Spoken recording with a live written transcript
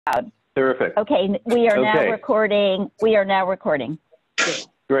Terrific. Okay, we are now recording. We are now recording.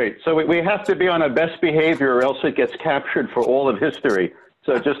 Great. So we have to be on our best behavior or else it gets captured for all of history.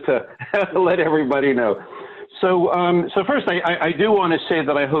 So just to let everybody know. So, first, I do want to say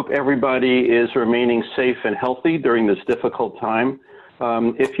that I hope everybody is remaining safe and healthy during this difficult time.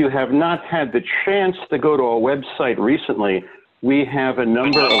 If you have not had the chance to go to our website recently, we have a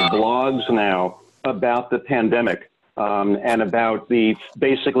number of blogs now about the pandemic. And about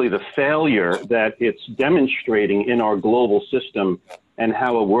basically the failure that it's demonstrating in our global system and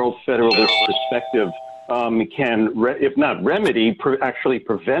how a World Federalist perspective can, if not remedy, actually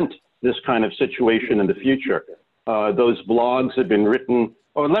prevent this kind of situation in the future. Those blogs have been written,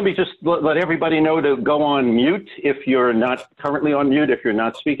 or let me just let everybody know to go on mute if you're not currently on mute, if you're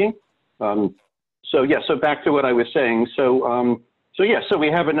not speaking. So back to what I was saying. So we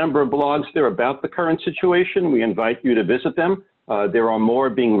have a number of blogs there about the current situation. We invite you to visit them. There are more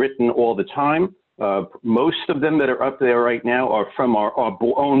being written all the time. Most of them that are up there right now are from our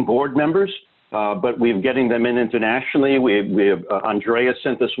own board members, but we're getting them in internationally. We have Andrea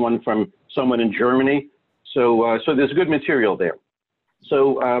sent us one from someone in Germany. So there's good material there.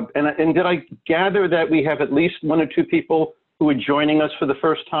 So, and did I gather that we have at least one or two people who are joining us for the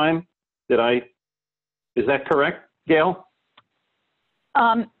first time? Is that correct, Gail?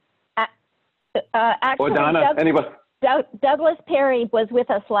 Actually, or Donna, anybody? Douglas Perry was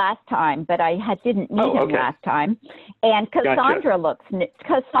with us last time, but I didn't meet him last time. And Cassandra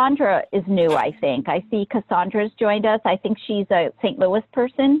Cassandra is new, I think. I see Cassandra's joined us. I think she's a St. Louis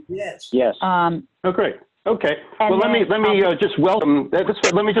person. Yes. Yes. Oh, great. Okay. Well, let me just welcome.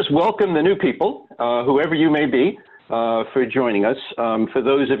 Let me just welcome the new people, whoever you may be, for joining us. For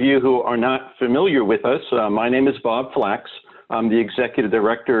those of you who are not familiar with us, my name is Bob Flax. I'm the Executive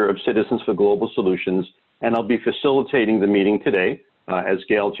Director of Citizens for Global Solutions, and I'll be facilitating the meeting today, as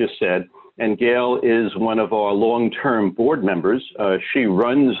Gail just said. And Gail is one of our long-term board members. She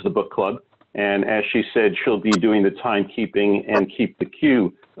runs the book club, and as she said, she'll be doing the timekeeping and keep the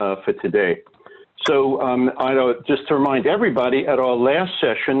queue for today. So just to remind everybody, at our last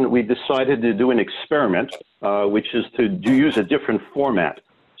session, we decided to do an experiment, which is to use a different format.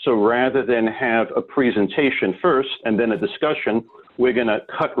 So rather than have a presentation first and then a discussion, we're going to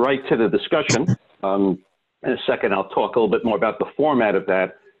cut right to the discussion. In a second, I'll talk a little bit more about the format of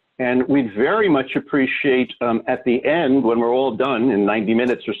that. And we'd very much appreciate at the end, when we're all done in 90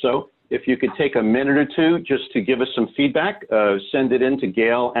 minutes or so, if you could take a minute or two just to give us some feedback, send it in to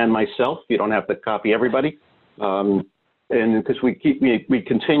Gail and myself. You don't have to copy everybody. And because we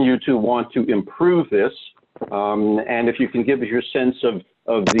continue to want to improve this. And if you can give us your sense of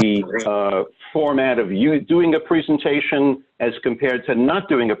the format of you doing a presentation as compared to not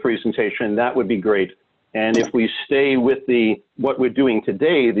doing a presentation, that would be great. And if we stay with what we're doing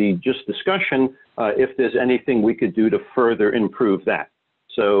today, the just discussion, if there's anything we could do to further improve that.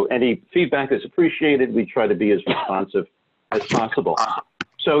 So any feedback is appreciated. We try to be as responsive as possible.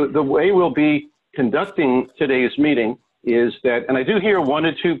 So the way we'll be conducting today's meeting is that, and I do hear one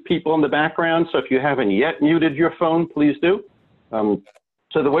or two people in the background, so if you haven't yet muted your phone, please do.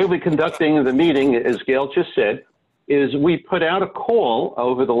 So the way we're conducting the meeting, as Gail just said, is we put out a call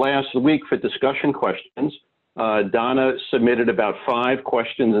over the last week for discussion questions. Donna submitted about 5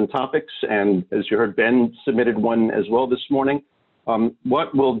 questions and topics, and as you heard, Ben submitted one as well this morning.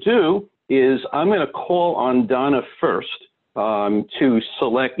 What we'll do is I'm going to call on Donna first to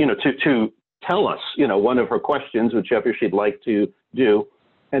select, to tell us, one of her questions, whichever she'd like to do.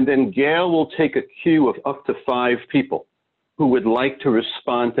 And then Gail will take a queue of up to 5 people who would like to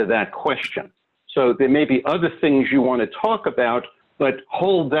respond to that question. So there may be other things you want to talk about, but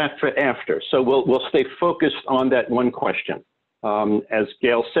hold that for after. So we'll stay focused on that one question. As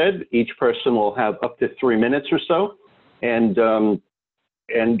Gail said, each person will have up to 3 minutes or so. And Gail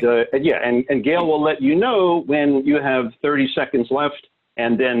will let you know when you have 30 seconds left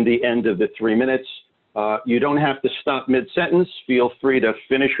and then the end of the 3 minutes. You don't have to stop mid-sentence. Feel free to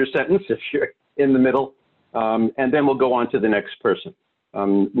finish your sentence if you're in the middle. And then we'll go on to the next person.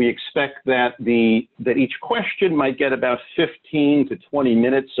 We expect that each question might get about 15 to 20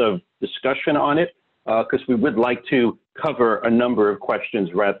 minutes of discussion on it, because we would like to cover a number of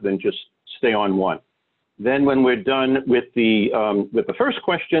questions rather than just stay on one. Then when we're done with the first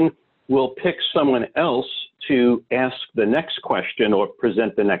question, we'll pick someone else to ask the next question or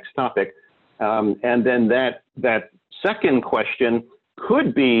present the next topic. And then that second question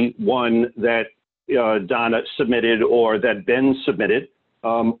could be one that Donna submitted or that Ben submitted,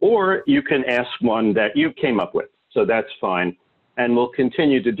 or you can ask one that you came up with. So that's fine. And we'll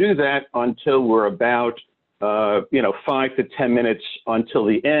continue to do that until we're about you know, 5 to 10 minutes until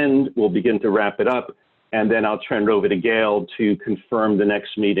the end. We'll begin to wrap it up, and then I'll turn it over to Gail to confirm the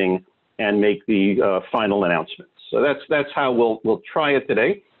next meeting and make the final announcements. So that's how we'll try it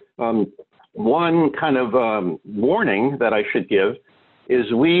today. One kind of warning that I should give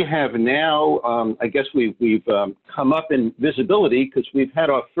is we have now, I guess we've come up in visibility because we've had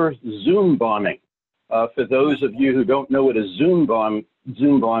our first Zoom bombing. For those of you who don't know what a Zoom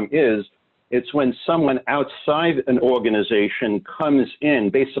bomb is, it's when someone outside an organization comes in,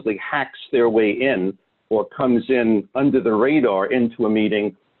 basically hacks their way in, or comes in under the radar into a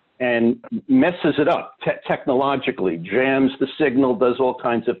meeting and messes it up technologically, jams the signal, does all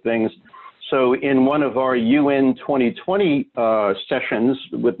kinds of things. So in one of our UN 2020 sessions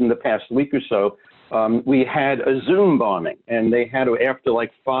within the past week or so, we had a Zoom bombing, and they had to, after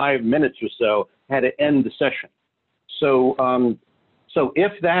like 5 minutes or so, had to end the session. So, so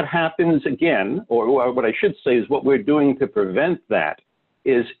if that happens again, or what I should say is what we're doing to prevent that,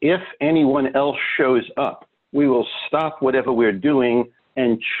 is if anyone else shows up, we will stop whatever we're doing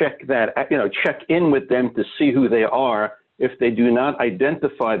and check that, you know, check in with them to see who they are. If they do not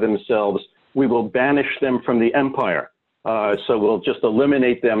identify themselves, we will banish them from the empire. So we'll just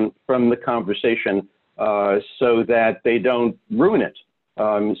eliminate them from the conversation so that they don't ruin it.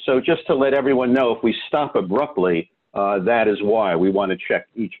 So just to let everyone know, if we stop abruptly, that is why we want to check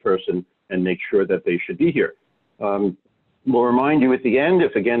each person and make sure that they should be here. We'll remind you at the end,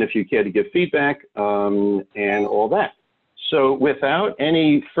 if you care to give feedback and all that. So without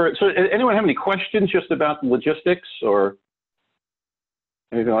any further, so anyone have any questions just about logistics or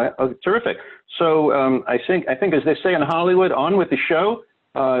anything like that? Oh, terrific. So I think as they say in Hollywood, on with the show.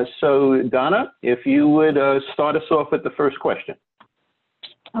 So Donna, if you would start us off with the first question.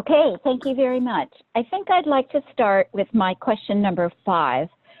 Okay, thank you very much. I think I'd like to start with my question number 5,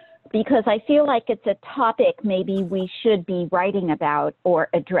 because I feel like it's a topic maybe we should be writing about or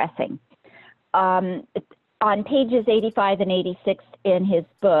addressing. On pages 85 and 86 in his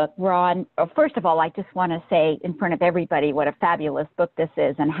book, Ron, first of all, I just want to say in front of everybody what a fabulous book this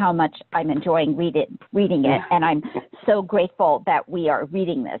is and how much I'm enjoying reading it. And I'm so grateful that we are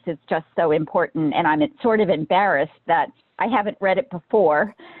reading this. It's just so important. And I'm sort of embarrassed that I haven't read it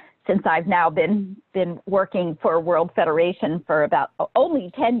before, since I've now been working for World Federation for about only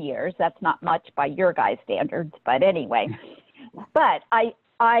 10 years. That's not much by your guys' standards, but anyway. But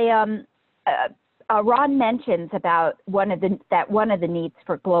Ron mentions about one of the needs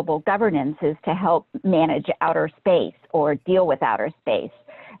for global governance is to help manage outer space or deal with outer space.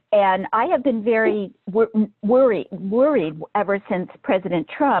 And I have been very worried ever since President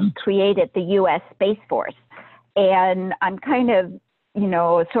Trump created the U.S. Space Force. And I'm kind of, you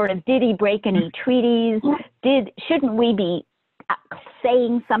know, sort of, did he break any treaties? Shouldn't we be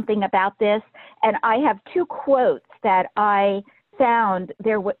saying something about this? And I have 2 quotes that I found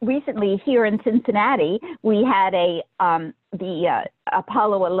there recently here in Cincinnati. We had the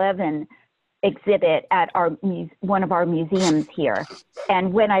Apollo 11 exhibit at one of our museums here.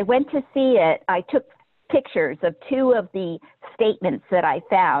 And when I went to see it, I took pictures of 2 of the statements that I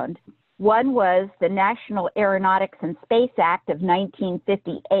found. One was the National Aeronautics and Space Act of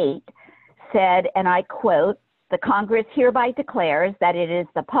 1958 said, and I quote, "The Congress hereby declares that it is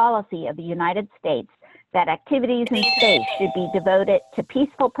the policy of the United States that activities in space should be devoted to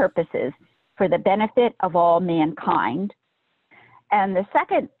peaceful purposes for the benefit of all mankind." And the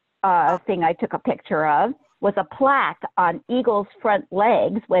second thing I took a picture of was a plaque on Eagle's front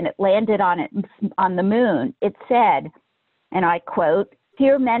legs when it landed on the moon. It said, and I quote,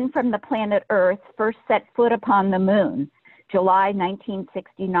 "Here men from the planet Earth first set foot upon the moon, July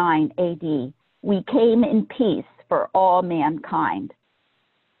 1969 AD. We came in peace for all mankind."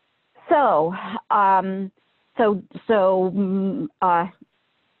 So,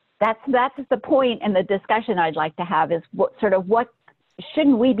 that's the point in the discussion I'd like to have is what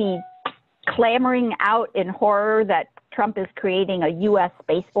shouldn't we be clamoring out in horror that Trump is creating a U.S.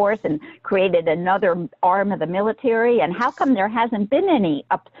 Space Force and created another arm of the military? And how come there hasn't been any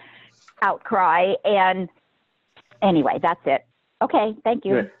outcry? And anyway, that's it. Okay, thank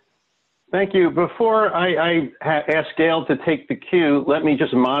you. Good. Thank you. Before I ask Gail to take the cue, let me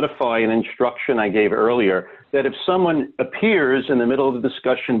just modify an instruction I gave earlier, that if someone appears in the middle of the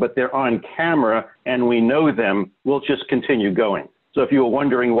discussion, but they're on camera and we know them, we'll just continue going. So if you were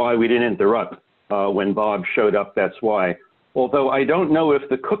wondering why we didn't interrupt when Bob showed up, that's why. Although I don't know if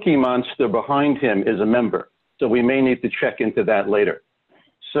the Cookie Monster behind him is a member, so we may need to check into that later.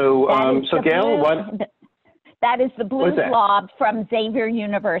 So, so Gail, that is the blue blob from Xavier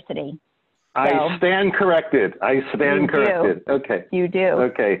University. I stand corrected. I stand corrected. Okay. You do.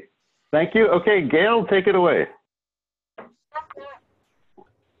 Okay. Thank you. Okay, Gail, take it away.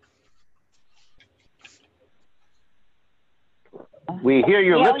 We hear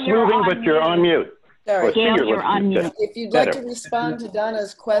your lips moving, but you're on mute. Sorry. Gail, you're on mute. If you'd like to respond to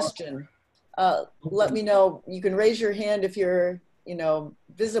Donna's question, let me know. You can raise your hand if you're,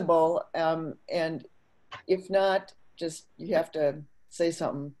 visible. And if not, just you have to say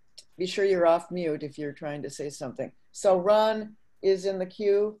something. Be sure you're off mute if you're trying to say something. So Ron is in the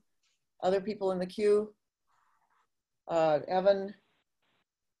queue. Other people in the queue? Evan?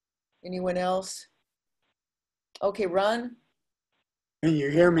 Anyone else? Okay, Ron? Can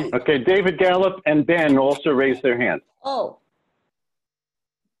you hear me? Okay, David Gallup and Ben also raised their hand. Oh,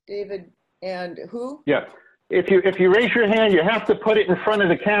 David and who? Yeah, if you raise your hand, you have to put it in front of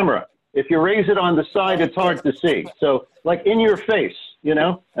the camera. If you raise it on the side, it's hard to see. So like in your face,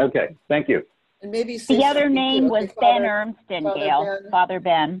 Okay, thank you. And maybe the other name was Ben Ermston, Gail, Father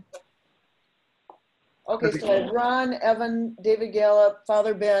Ben. Okay, so I have Ron, Evan, David Gallup,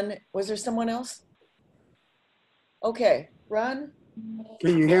 Father Ben. Was there someone else? Okay, Ron?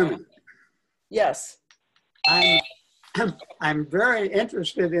 Can you hear me? Yes. I'm very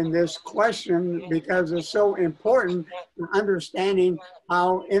interested in this question because it's so important in understanding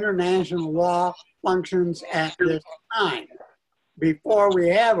how international law functions at this time. Before we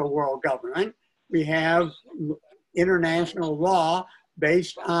have a world government, we have international law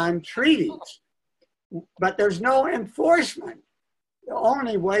based on treaties. But there's no enforcement. The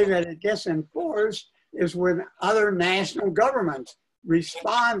only way that it gets enforced is when other national governments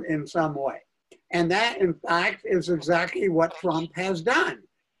respond in some way. And that, in fact, is exactly what Trump has done.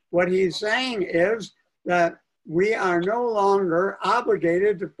 What he's saying is that we are no longer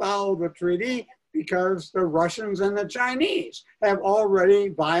obligated to follow the treaty because the Russians and the Chinese have already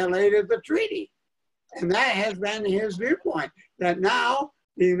violated the treaty. And that has been his viewpoint, that now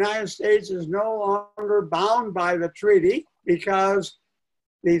the United States is no longer bound by the treaty because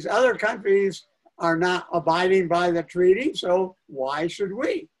these other countries are not abiding by the treaty, so why should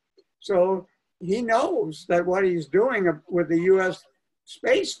we? So he knows that what he's doing with the U.S.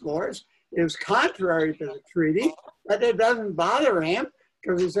 Space Force is contrary to the treaty, but it doesn't bother him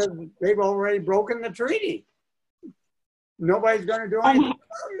because he says they've already broken the treaty. Nobody's going to do anything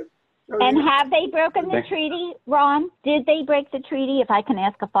about it. And have they broken the treaty, Ron? Did they break the treaty? If I can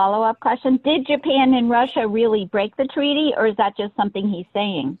ask a follow-up question. Did Japan and Russia really break the treaty, or is that just something he's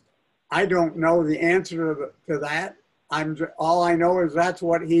saying? I don't know the answer to that. All I know is that's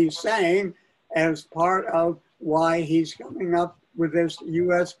what he's saying as part of why he's coming up with this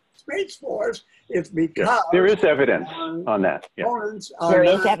U.S. Space Force. It's because there is evidence on that. There is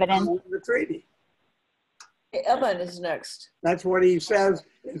evidence on the treaty. Evan is next. That's what he says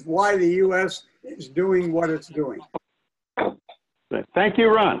is why the U.S. is doing what it's doing. Thank you,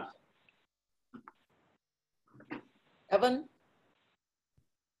 Ron. Evan?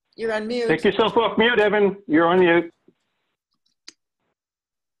 You're on mute. Take yourself off mute, Evan. You're on mute.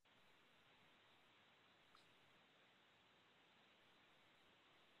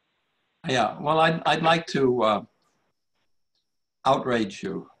 Yeah, well, I'd like to outrage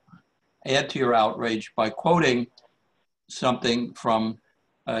you, add to your outrage by quoting something from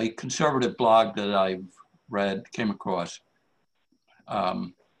a conservative blog that I've came across,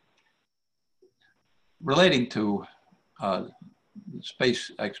 relating to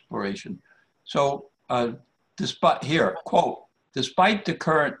space exploration. So here, quote, despite the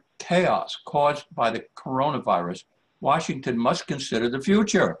current chaos caused by the coronavirus, Washington must consider the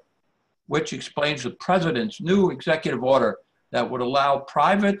future, which explains the president's new executive order that would allow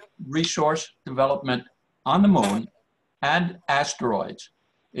private resource development on the moon and asteroids.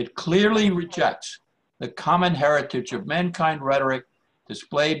 It clearly rejects the common heritage of mankind rhetoric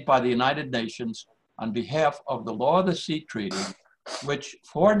displayed by the United Nations on behalf of the Law of the Sea Treaty, which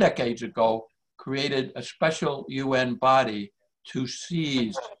 4 decades ago created a special UN body to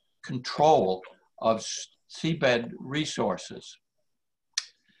seize control of seabed resources.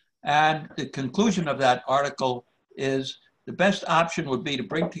 And the conclusion of that article is the best option would be to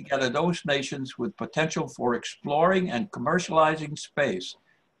bring together those nations with potential for exploring and commercializing space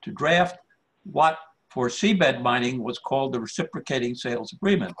to draft what for seabed mining was called the Reciprocating Sales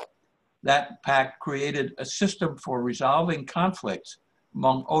Agreement. That pact created a system for resolving conflicts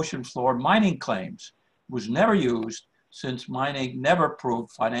among ocean floor mining claims. It was never used since mining never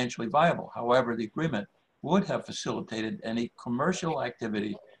proved financially viable. However, the agreement would have facilitated any commercial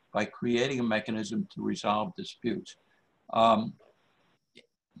activity by creating a mechanism to resolve disputes. And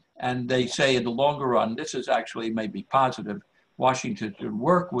they say in the longer run, this is actually maybe positive, Washington should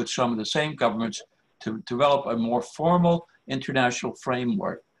work with some of the same governments to develop a more formal international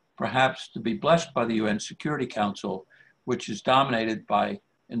framework perhaps to be blessed by the UN Security Council, which is dominated by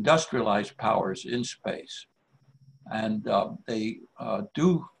industrialized powers in space. And they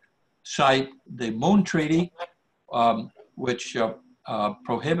do cite the Moon Treaty, which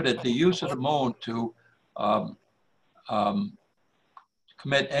prohibited the use of the moon to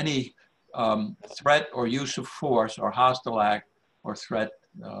commit any threat or use of force or hostile act or threat,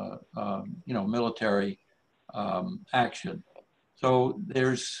 military action. So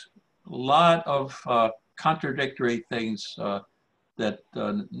there's a lot of contradictory things that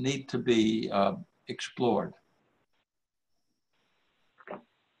need to be explored.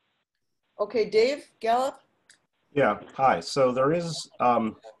 Okay, Dave Gallup. Yeah, hi. So there is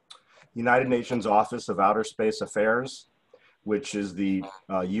United Nations Office of Outer Space Affairs, which is the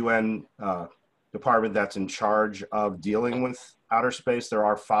UN department that's in charge of dealing with outer space. There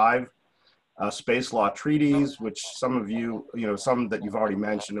are 5 space law treaties, which some of you, some that you've already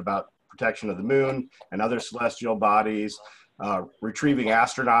mentioned about protection of the moon and other celestial bodies, retrieving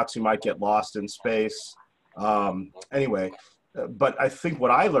astronauts who might get lost in space. Anyway, but I think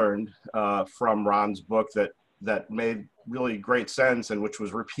what I learned from Ron's book that made really great sense and which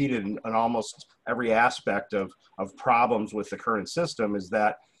was repeated in almost every aspect of problems with the current system is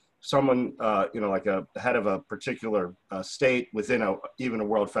that someone, like a head of a particular state within even a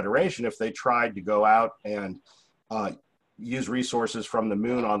world federation, if they tried to go out and use resources from the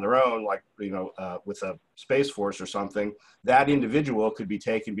moon on their own, like, with a space force or something, that individual could be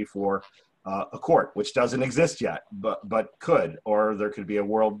taken before a court, which doesn't exist yet, but could, or there could be a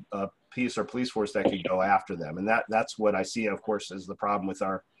world peace or police force that could go after them. And that's what I see, of course, as the problem with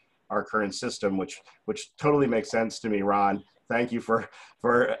our current system, which totally makes sense to me, Ron. Thank you for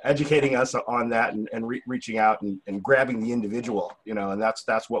educating us on that and reaching out and grabbing the individual, and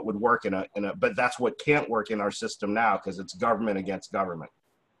that's what would work but that's what can't work in our system now because it's government against government,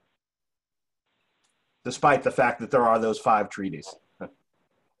 despite the fact that there are those 5 treaties.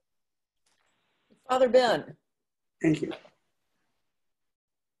 Father Ben. Thank you.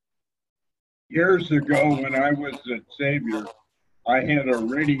 Years ago, when I was at Xavier, I had a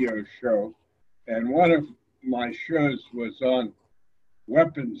radio show, and one of my shows was on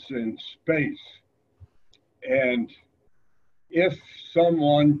weapons in space. And if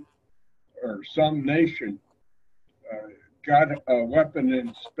someone or some nation got a weapon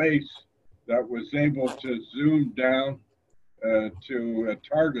in space that was able to zoom down to a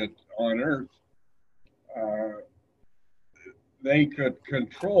target on Earth, they could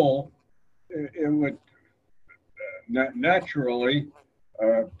control, it would naturally,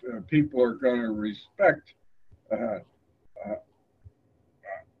 people are going to respect a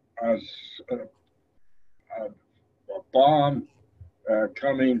bomb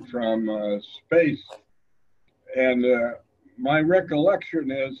coming from space. And my recollection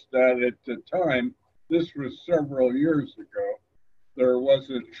is that at the time, this was several years ago, there was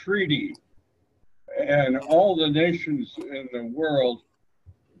a treaty and all the nations in the world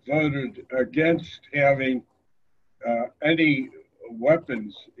voted against having any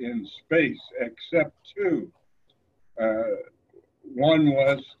weapons in space except 2. One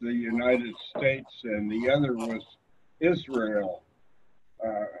was the United States and the other was Israel.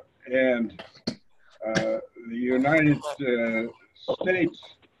 And the United States,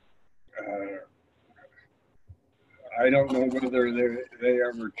 I don't know whether they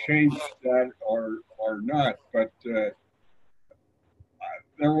ever changed that or not, but there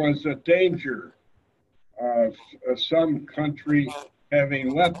was a danger of some country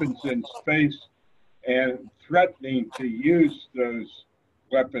having weapons in space and threatening to use those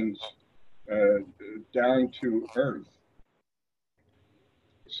weapons down to Earth.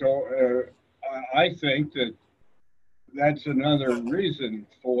 So I think that that's another reason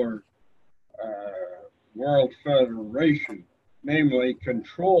for World Federation, namely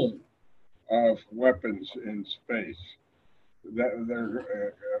control of weapons in space.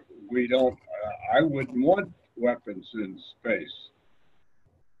 We don't, I wouldn't want weapons in space.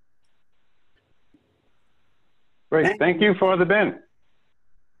 Great, thank you, Father Ben.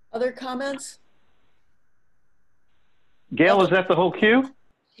 Other comments? Gail, is that the whole queue?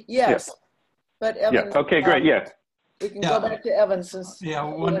 Yes, yeah. But Evan. Yeah. Okay, great. Yeah. We can go back to Evan since. Yeah.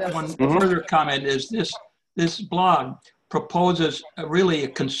 One further comment is this blog proposes really a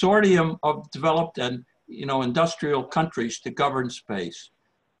consortium of developed and industrial countries to govern space.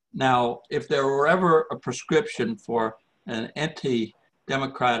 Now, if there were ever a prescription for an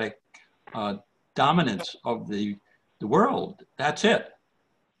anti-democratic dominance of the world, that's it.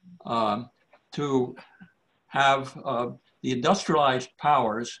 To have the industrialized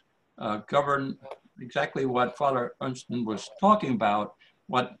powers govern exactly what Father Ernsten was talking about,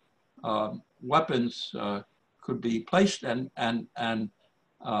 what weapons could be placed and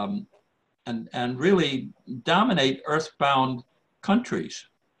really dominate earthbound countries.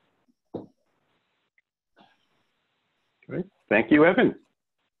 Great. Thank you, Evan.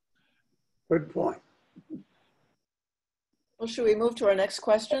 Good point. Well, should we move to our next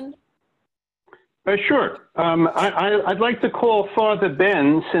question? Sure. I'd like to call Father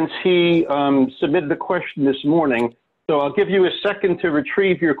Ben since he submitted the question this morning. So I'll give you a second to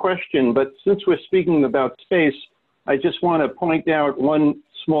retrieve your question. But since we're speaking about space, I just want to point out one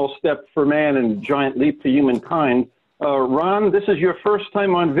small step for man and giant leap for humankind. Ron, this is your first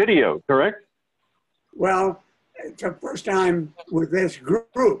time on video, correct? Well, it's the first time with this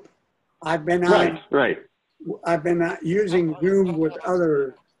group. I've been I've been using Zoom with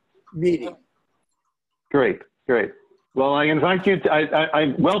other meetings. Great, great. Well, I invite you to,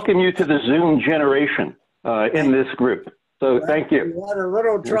 I welcome you to the Zoom generation in this group. So thank you. We had a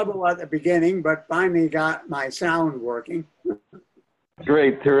little trouble at the beginning, but finally got my sound working.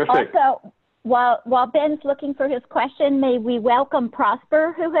 Great, terrific. Also, while Ben's looking for his question, may we welcome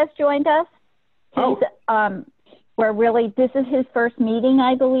Prosper, who has joined us. This is his first meeting,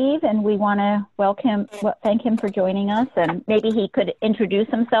 I believe, and we want to thank him for joining us, and maybe he could introduce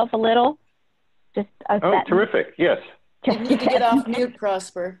himself a little. Just a sentence. Terrific, yes. You need to get off mute,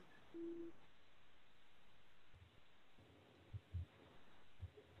 Prosper.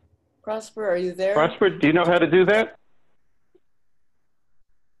 Prosper, are you there? Prosper, do you know how to do that?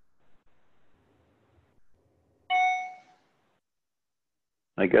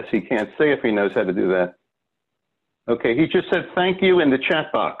 I guess he can't say if he knows how to do that. Okay, he just said thank you in the chat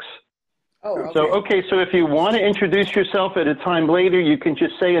box. Oh, okay. So if you want to introduce yourself at a time later, you can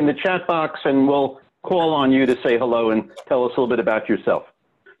just say in the chat box and we'll call on you to say hello and tell us a little bit about yourself.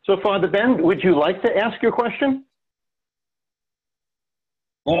 So Father Ben, would you like to ask your question?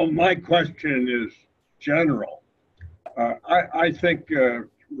 Well, my question is general. I think the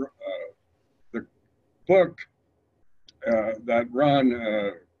book that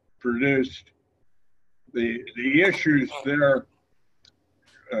Ron produced, the issues there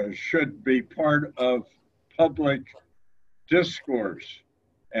should be part of public discourse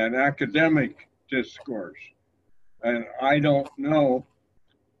and academic discourse. And I don't know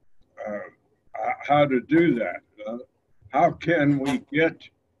how to do that. How can we get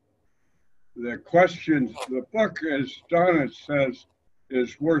the questions? The book, as Donna says,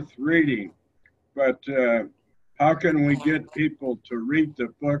 is worth reading, but how can we get people to read the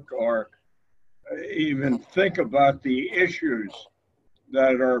book or even think about the issues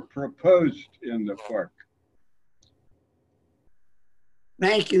that are proposed in the book?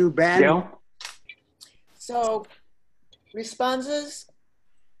 Thank you, Ben. Yeah. So, responses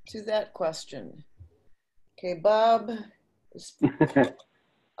to that question. Okay, Bob,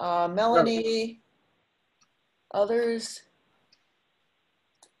 Melanie, others?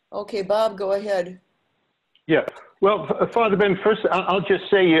 Okay, Bob, go ahead. Yeah. Well, Father Ben, first, I'll just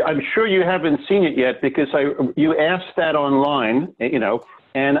say, I'm sure you haven't seen it yet because you asked that online,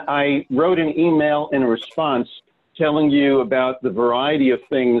 and I wrote an email in response telling you about the variety of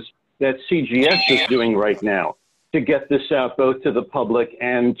things that CGS is doing right now to get this out both to the public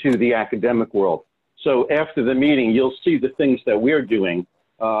and to the academic world. So after the meeting, you'll see the things that we're doing.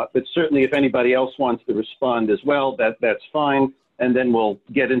 But certainly if anybody else wants to respond as well, that's fine. And then we'll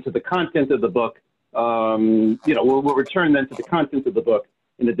get into the content of the book. We'll return then to the content of the book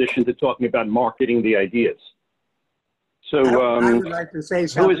in addition to talking about marketing the ideas. So I would like to say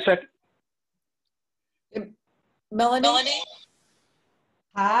something. Who is second? Melanie?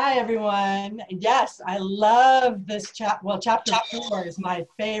 Hi, everyone. Yes, I love this chapter. Well, chapter 4 is my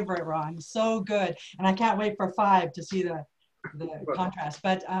favorite, Ron. So good. And I can't wait for 5 to see the contrast.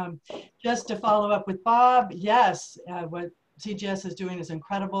 But just to follow up with Bob, yes, what CGS is doing is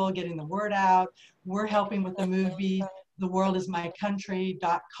incredible, getting the word out. We're helping with the movie,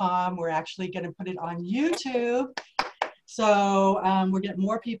 theworldismycountry.com. We're actually going to put it on YouTube. So we're getting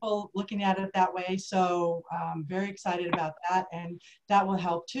more people looking at it that way. So I'm very excited about that. And that will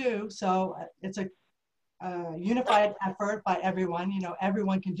help too. So it's a unified effort by everyone.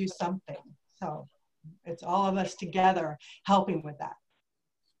 Everyone can do something. So it's all of us together helping with that.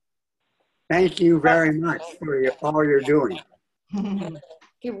 Thank you very much for all you're doing.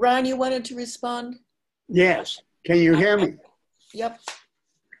 Hey, Ron, you wanted to respond? Yes. Can you hear me? Yep.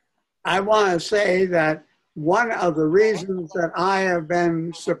 I want to say that one of the reasons that I have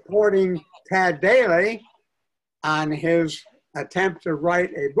been supporting Tad Daly on his attempt to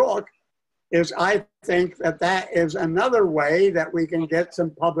write a book is I think that is another way that we can get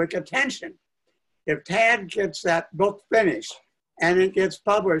some public attention. If Tad gets that book finished and it gets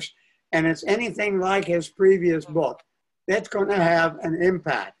published, and it's anything like his previous book, that's going to have an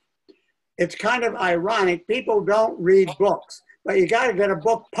impact. It's kind of ironic. People don't read books, but you got to get a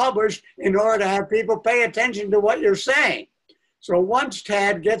book published in order to have people pay attention to what you're saying. So once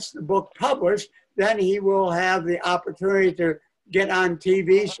Tad gets the book published, then he will have the opportunity to get on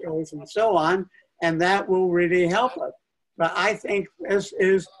TV shows and so on, and that will really help us. But I think this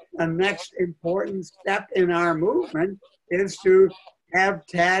is the next important step in our movement, is to have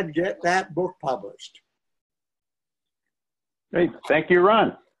Tad get that book published. Great. Thank you,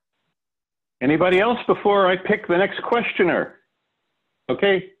 Ron. Anybody else before I pick the next questioner?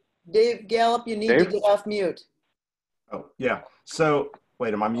 Okay. Dave Gallup, you need to get off mute. Oh, yeah. So,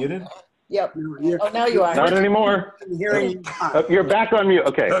 wait, am I muted? Yep. Oh, now you are. Not anymore. You're back on mute.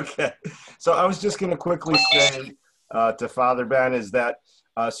 Okay. Okay. So I was just going to quickly say to Father Ben is that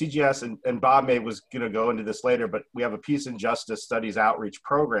CGS, and Bob was going to go into this later, but we have a Peace and Justice Studies Outreach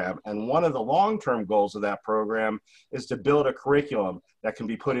Program. And one of the long-term goals of that program is to build a curriculum that can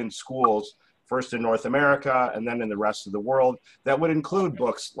be put in schools, first in North America and then in the rest of the world, that would include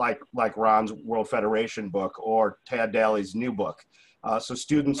books like Ron's World Federation book or Tad Daly's new book. So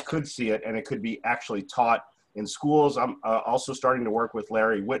students could see it, and it could be actually taught in schools. I'm also starting to work with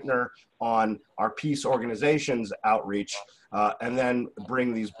Larry Whitner on our peace organizations outreach, and then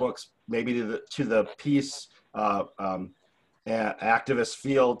bring these books maybe to the peace activist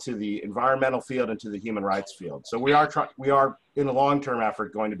field, to the environmental field, and to the human rights field. So we are in a long-term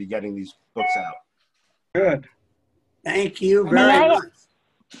effort going to be getting these books out. Good. Thank you very much.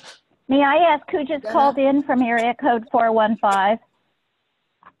 May I ask who just called in from area code 415?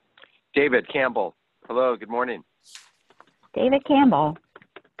 David Campbell. Hello, good morning. David Campbell.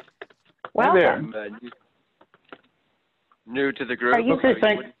 Welcome. I'm new to the group. Are you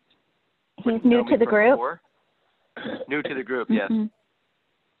He's new to the group? New to the group, yes.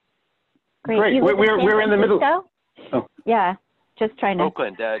 Great. We're in the middle. Oh. Yeah, just trying to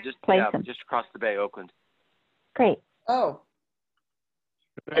Oakland, just across the bay, Oakland. Great. Oh.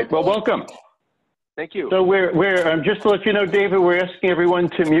 Great. Well, welcome. Thank you. So we're just to let you know, David, we're asking everyone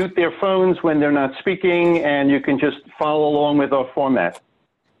to mute their phones when they're not speaking, and you can just follow along with our format.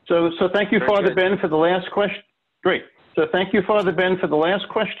 So thank you, Father Ben, for the last question. Great. So thank you, Father Ben, for the last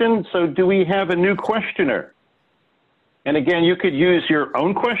question. So do we have a new questioner? And again, you could use your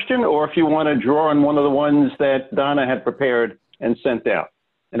own question, or if you want to draw on one of the ones that Donna had prepared and sent out.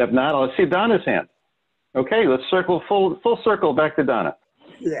 And if not, I'll see Donna's hand. Okay, let's circle full circle back to Donna.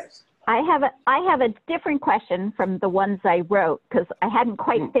 Yes. I have a different question from the ones I wrote, because I hadn't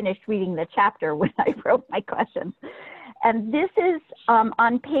quite finished reading the chapter when I wrote my questions. And this is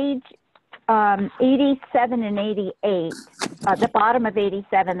on page 87 and 88, the bottom of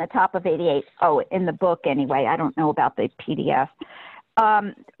 87, the top of 88. Oh, in the book anyway. I don't know about the PDF.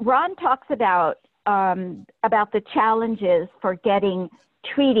 Ron talks about the challenges for getting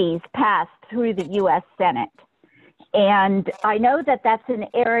treaties passed through the U.S. Senate. And I know that that's an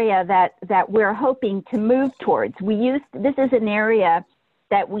area that we're hoping to move towards. This is an area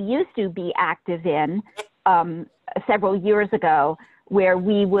that we used to be active in several years ago, where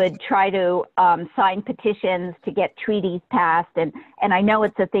we would try to sign petitions to get treaties passed. And I know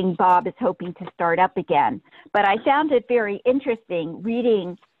it's a thing Bob is hoping to start up again. But I found it very interesting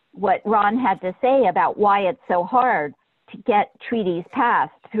reading what Ron had to say about why it's so hard to get treaties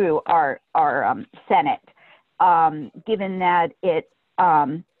passed through our Senate. Given that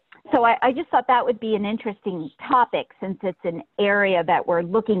so I just thought that would be an interesting topic, since it's an area that we're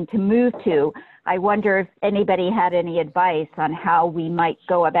looking to move to. I wonder if anybody had any advice on how we might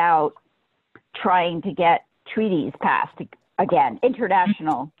go about trying to get treaties passed, again,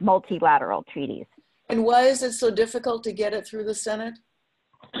 international, multilateral treaties. And why is it so difficult to get it through the Senate?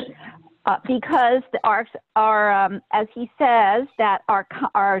 Because our as he says, that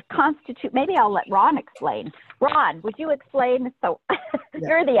our constitution, maybe I'll let Ron explain. Ron, would you explain? So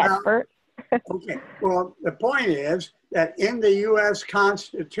you're the expert. Okay, well, the point is that in the U.S.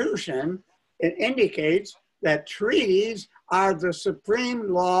 Constitution, it indicates that treaties are the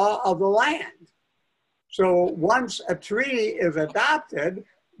supreme law of the land. So once a treaty is adopted,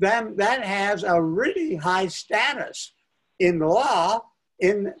 then that has a really high status in the law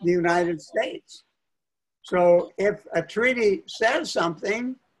in the United States. So if a treaty says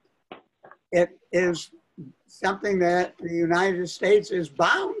something, it is something that the United States is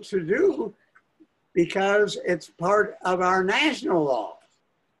bound to do because it's part of our national law.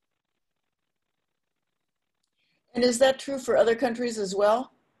 And is that true for other countries as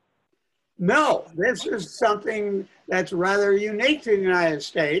well? No, this is something that's rather unique to the United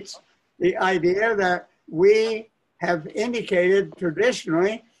States. The idea that we have indicated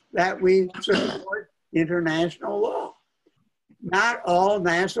traditionally that we support international law. Not all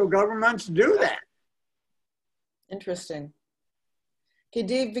national governments do that. Interesting. Okay,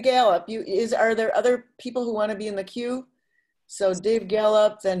 Dave Gallup, are there other people who want to be in the queue? So Dave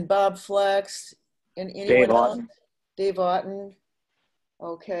Gallup, then Bob Flex, and anyone else? Dave Otten.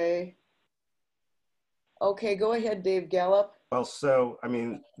 Okay. Okay, go ahead, Dave Gallup. Well, so, I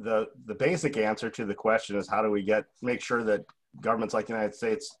mean, the basic answer to the question is how do we make sure that governments like the United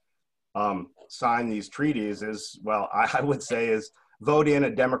States sign these treaties is, well, I would say is vote in a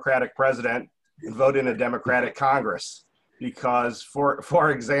Democratic president and vote in a Democratic Congress. Because, for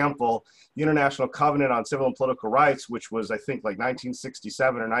example, the International Covenant on Civil and Political Rights, which was, I think, like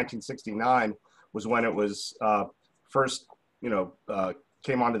 1967 or 1969, was when it was first,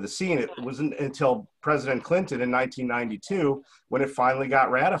 came onto the scene. It wasn't until President Clinton in 1992 when it finally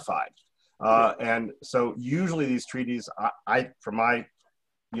got ratified. And so usually these treaties, from my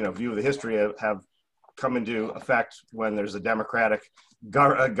view of the history, have come into effect when there's a democratic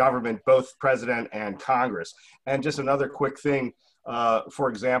government, both president and Congress. And just another quick thing, for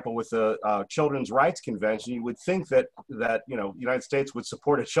example, with the Children's Rights Convention, you would think that the United States would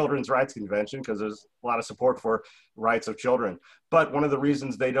support a Children's Rights Convention because there's a lot of support for rights of children. But one of the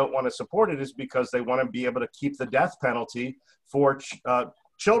reasons they don't want to support it is because they want to be able to keep the death penalty for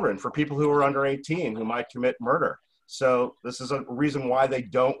children, for people who are under 18 who might commit murder. So this is a reason why they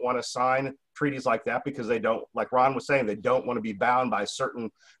don't want to sign treaties like that, because they don't, like Ron was saying, they don't want to be bound by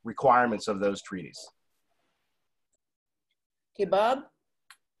certain requirements of those treaties. Okay, Bob,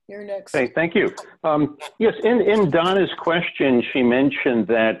 you're next. Okay, thank you. Yes, in Donna's question, she mentioned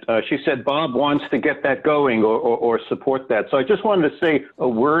that, she said Bob wants to get that going or support that. So I just wanted to say a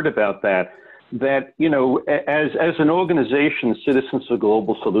word about that, as an organization, Citizens for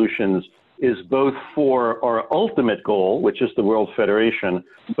Global Solutions is both for our ultimate goal, which is the World Federation,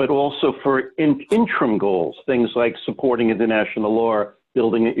 but also for interim goals, things like supporting international law,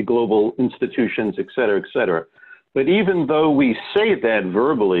 building global institutions, et cetera, et cetera. But even though we say that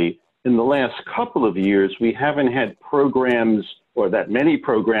verbally, in the last couple of years, we haven't had programs or that many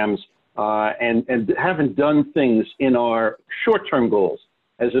programs and haven't done things in our short-term goals.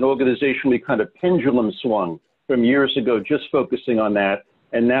 As an organization, we kind of pendulum swung from years ago, just focusing on that.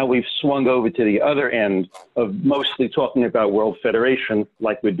 And now we've swung over to the other end of mostly talking about World Federation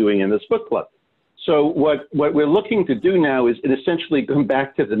like we're doing in this book club. So what we're looking to do now is essentially come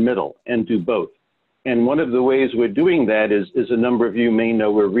back to the middle and do both. And one of the ways we're doing that is a number of you may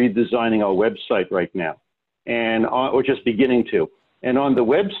know, we're redesigning our website right now, and or just beginning to. And on the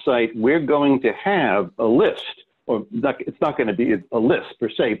website, we're going to have a list, or it's not going to be a list per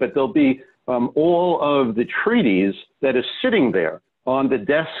se, but there'll be all of the treaties that are sitting there on the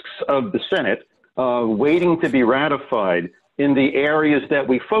desks of the Senate, waiting to be ratified in the areas that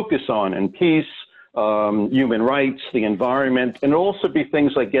we focus on, in peace, human rights, the environment, and it'll also be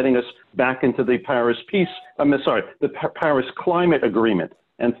things like getting us back into the Paris Paris Climate Agreement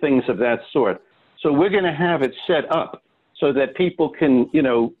and things of that sort. So we're going to have it set up so that people can,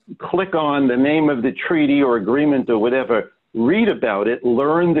 click on the name of the treaty or agreement or whatever, read about it,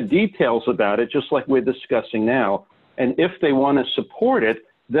 learn the details about it, just like we're discussing now. And if they want to support it,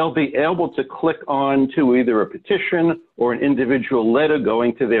 they'll be able to click on to either a petition or an individual letter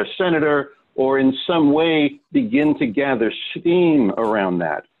going to their senator, or in some way begin to gather steam around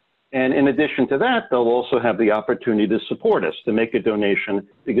that. And in addition to that, they'll also have the opportunity to support us, to make a donation,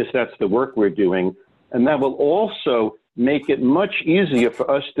 because that's the work we're doing. And that will also make it much easier for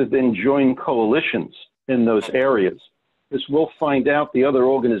us to then join coalitions in those areas, because we'll find out the other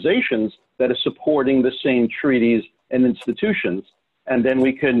organizations that are supporting the same treaties and institutions. And then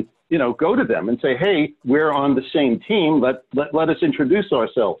we can, go to them and say, hey, we're on the same team. Let us introduce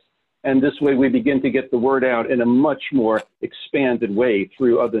ourselves. And this way we begin to get the word out in a much more expanded way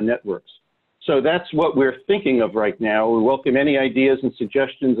through other networks. So that's what we're thinking of right now. We welcome any ideas and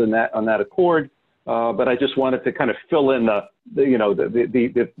suggestions on that accord. But I just wanted to kind of fill in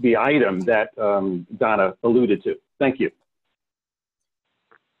the item that Donna alluded to. Thank you.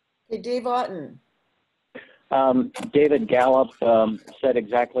 Hey, Dave Otten. David Gallup said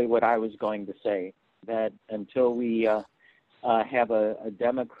exactly what I was going to say, that until we have a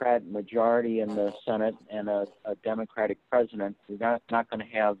Democrat majority in the Senate and a Democratic president, we're not going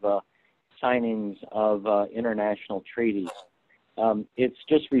to have signings of international treaties. It's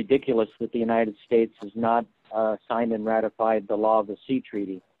just ridiculous that the United States has not signed and ratified the Law of the Sea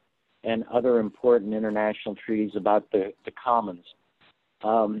Treaty and other important international treaties about the commons.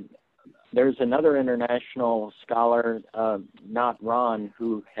 There's another international scholar, not Ron,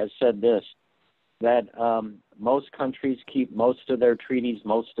 who has said this, that Most countries keep most of their treaties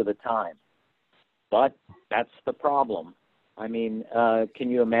most of the time. But that's the problem. I mean, can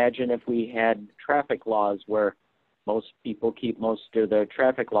you imagine if we had traffic laws where most people keep most of their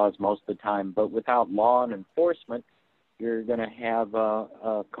traffic laws most of the time, but without law and enforcement, you're going to have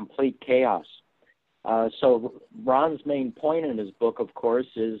a complete chaos. So Ron's main point in his book, of course,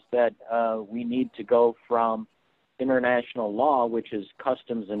 is that we need to go from international law, which is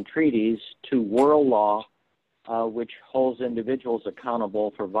customs and treaties, to world law, which holds individuals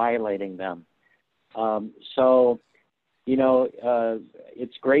accountable for violating them. So, you know,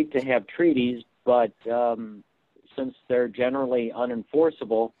 it's great to have treaties, but since they're generally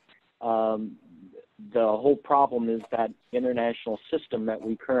unenforceable, the whole problem is that international system that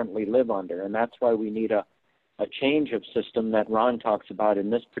we currently live under. And that's why we need a change of system that Ron talks about in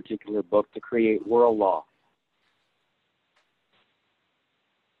this particular book to create world law.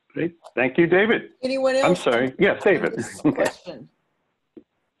 Great. Thank you, David. Anyone else? I'm sorry. Yes, David. Question.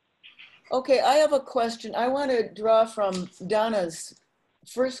 Okay, I have a question. I want to draw from Donna's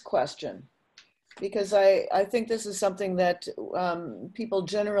first question, because I think this is something that people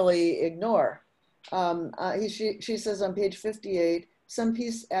generally ignore. She says on page 58, some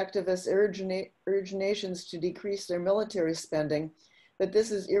peace activists urge nations to decrease their military spending, but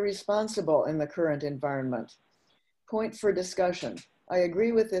this is irresponsible in the current environment. Point for discussion. I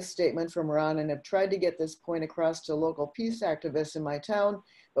agree with this statement from Ron and have tried to get this point across to local peace activists in my town,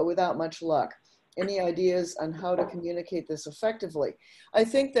 but without much luck. Any ideas on how to communicate this effectively? I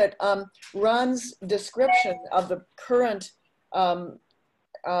think that Ron's description of the current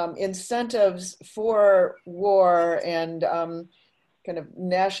incentives for war and kind of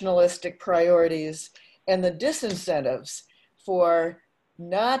nationalistic priorities and the disincentives for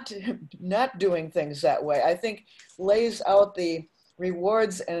not doing things that way, I think lays out the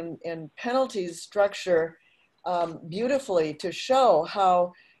rewards and penalties structure beautifully to show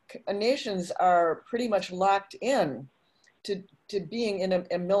how nations are pretty much locked in to being in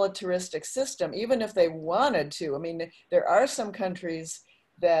a militaristic system, even if they wanted to. I mean, there are some countries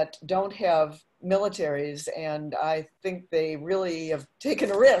that don't have militaries, and I think they really have taken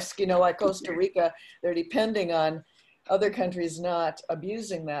a risk, you know, like Costa Rica. They're depending on other countries not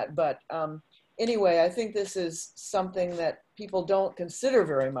abusing that. But anyway, I think this is something that people don't consider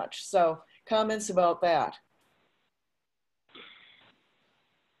very much. So comments about that?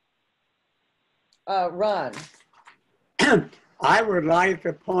 Ron. I would like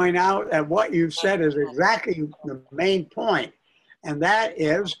to point out that what you said is exactly the main point. And that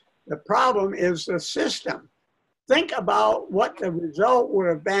is, the problem is the system. Think about what the result would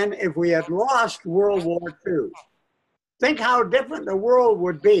have been if we had lost World War II. Think how different the world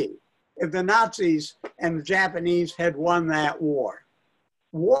would be if the Nazis and the Japanese had won that war.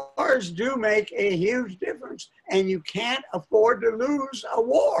 Wars do make a huge difference, and you can't afford to lose a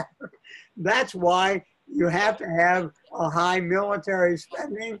war. That's why you have to have a high military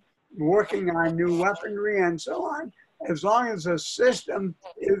spending, working on new weaponry and so on. As long as the system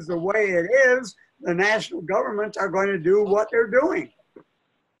is the way it is, the national governments are going to do what they're doing.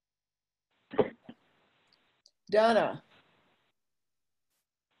 Donna,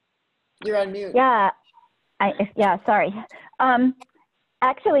 you're on mute. Yeah, sorry.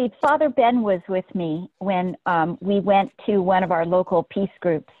 Actually, Father Ben was with me when we went to one of our local peace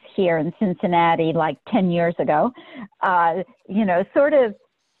groups here in Cincinnati like 10 years ago. You know, sort of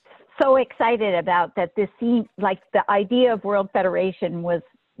so excited about that. This seemed like the idea of World Federation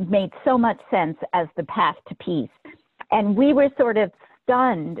made so much sense as the path to peace. And we were sort of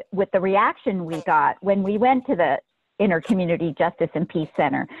stunned with the reaction we got when we went to the Intercommunity Justice and Peace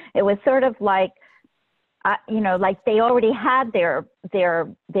Center. It was sort of like, you know, like they already had their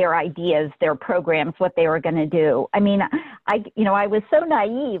ideas, their programs, what they were going to do. I mean, I was so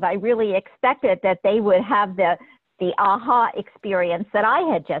naive. I really expected that they would have the aha experience that I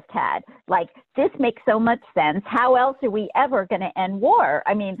had just had. Like, this makes so much sense. How else are we ever going to end war?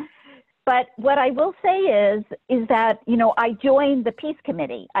 I mean, but what I will say is that, you know, I joined the peace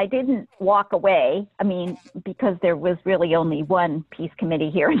committee. I didn't walk away. I mean, because there was really only one peace committee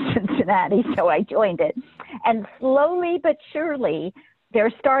here in Cincinnati, so I joined it. And slowly but surely,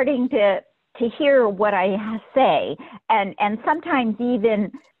 they're starting to hear what I say and sometimes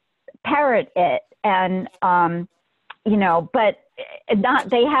even parrot it. And, you know, but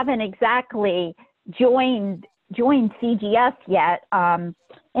they haven't exactly joined CGS yet.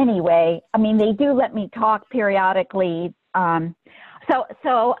 Anyway, I mean, they do let me talk periodically.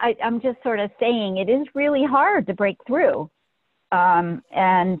 So I'm just sort of saying it is really hard to break through.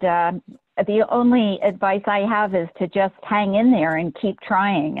 The only advice I have is to just hang in there and keep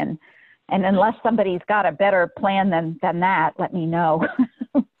trying And unless somebody's got a better plan than that, let me know.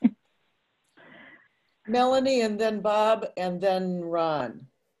 Melanie, and then Bob, and then Ron.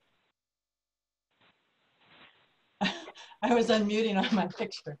 I was unmuting on my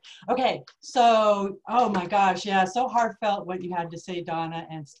picture. Okay, so, oh my gosh, yeah, so heartfelt what you had to say, Donna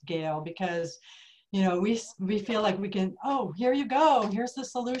and Gail, because, you know, we feel like we can, oh, here you go, here's the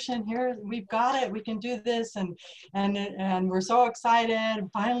solution, here, we've got it, we can do this, and we're so excited,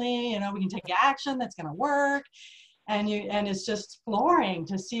 finally, you know, we can take action that's gonna work, and it's just flooring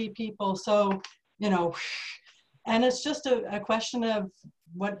to see people so, you know, and it's just a question of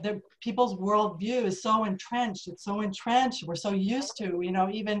what the people's worldview is so entrenched. It's so entrenched. We're so used to, you know,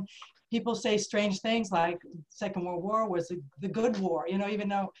 even people say strange things like Second World War was the good war, you know, even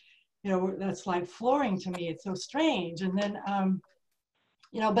though, you know, that's like flooring to me. It's so strange. And then,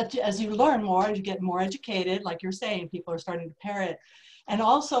 you know, but as you learn more, as you get more educated, like you're saying, people are starting to pair it. And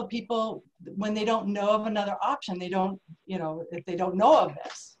also people, when they don't know of another option, they don't, you know, if they don't know of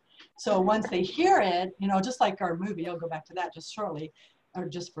this. So once they hear it, you know, just like our movie, I'll go back to that just shortly, or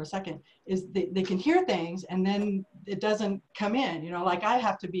just for a second, is they can hear things and then it doesn't come in, you know, like I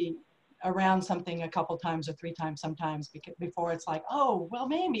have to be around something a couple times or 3 times sometimes before it's like, oh, well,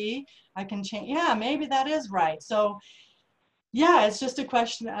 maybe I can change. Yeah, maybe that is right. So yeah, it's just a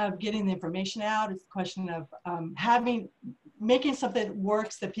question of getting the information out. It's a question of making something that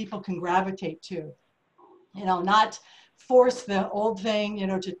works that people can gravitate to, you know, not force the old thing, you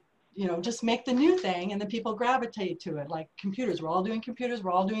know, to, you know, just make the new thing and then people gravitate to it. Like computers, we're all doing computers,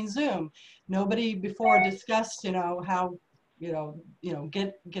 we're all doing Zoom. Nobody before discussed, you know, how, you know,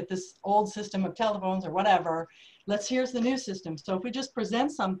 get this old system of telephones or whatever. Here's the new system. So if we just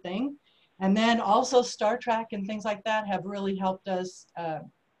present something, and then also Star Trek and things like that have really helped us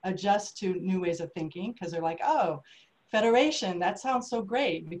adjust to new ways of thinking, because they're like, oh, Federation, that sounds so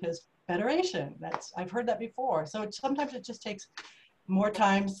great, because Federation, I've heard that before. So sometimes it just takes more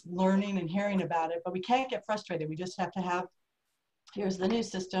times learning and hearing about it, but we can't get frustrated. We just have to have, here's the new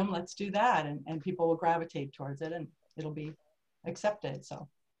system, let's do that. And people will gravitate towards it and it'll be accepted, so.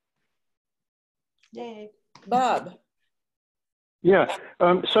 Yay. Bob. Yeah,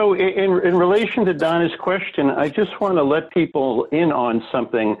 so in relation to Donna's question, I just want to let people in on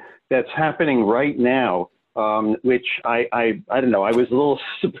something that's happening right now, which I don't know, I was a little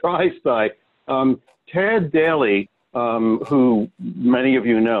surprised by. Tad Daly, who many of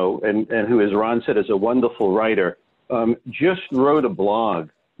you know, and who, as Ron said, is a wonderful writer, just wrote a blog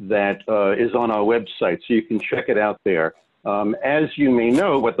that is on our website, so you can check it out there. As you may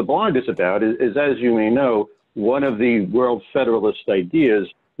know, what the blog is about is, as you may know, one of the World Federalist ideas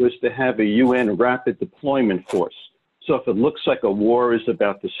was to have a UN rapid deployment force. So if it looks like a war is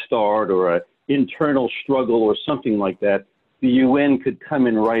about to start or an internal struggle or something like that, the UN could come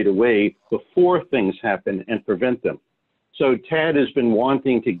in right away before things happen and prevent them. So Tad has been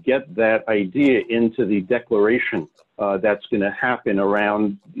wanting to get that idea into the declaration that's going to happen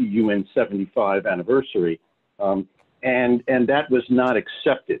around the UN 75 anniversary. And that was not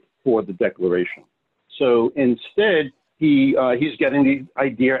accepted for the declaration. So instead, he's getting the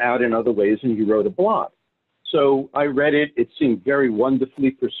idea out in other ways, and he wrote a blog. So I read it. It seemed very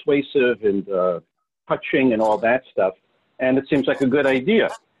wonderfully persuasive and touching and all that stuff. And it seems like a good idea.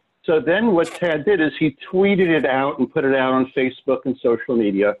 So then what Tad did is he tweeted it out and put it out on Facebook and social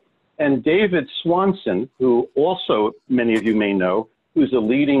media. And David Swanson, who also many of you may know, who's a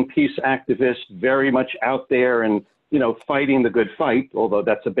leading peace activist, very much out there and, you know, fighting the good fight, although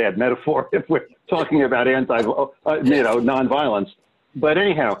that's a bad metaphor if we're talking about nonviolence. But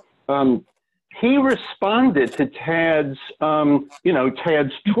anyhow, he responded to Tad's,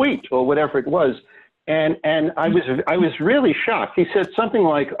 Tad's tweet or whatever it was. And I was really shocked. He said something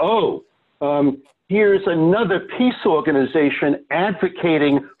like, oh, here's another peace organization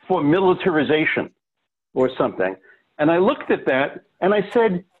advocating for militarization or something. And I looked at that and I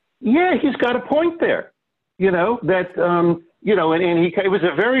said, yeah, he's got a point there. You know, that, and it was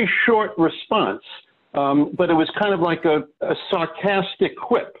a very short response, but it was kind of like a sarcastic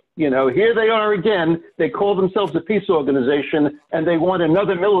quip. You know, here they are again, they call themselves a peace organization and they want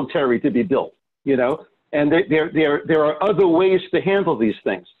another military to be built, you know, and there are other ways to handle these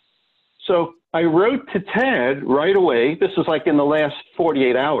things. So I wrote to Tad right away, this was like in the last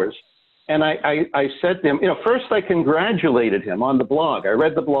 48 hours, and I said to him, you know, first I congratulated him on the blog. I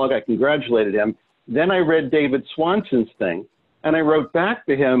read the blog, I congratulated him. Then I read David Swanson's thing, and I wrote back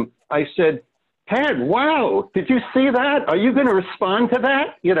to him. I said, Tad, wow, did you see that? Are you going to respond to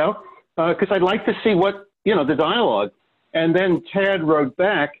that? You know, because I'd like to see what, you know, the dialogue. And then Tad wrote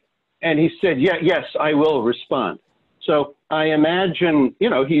back, and he said, yes, I will respond. So I imagine, you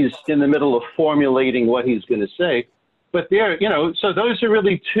know, he's in the middle of formulating what he's going to say. But there, you know, so those are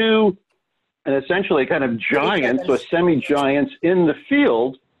really two essentially kind of giants or semi-giants in the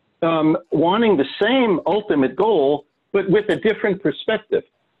field, wanting the same ultimate goal, but with a different perspective.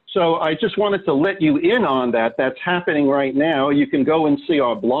 So I just wanted to let you in on that. That's happening right now. You can go and see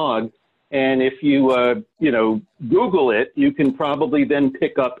our blog. And if you, you know, Google it, you can probably then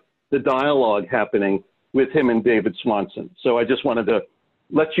pick up the dialogue happening with him and David Swanson. So I just wanted to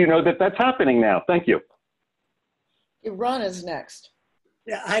let you know that that's happening now. Thank you. Ron is next.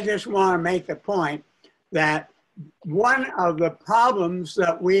 Yeah, I just want to make the point that one of the problems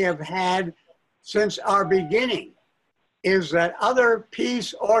that we have had since our beginning is that other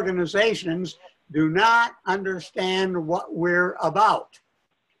peace organizations do not understand what we're about.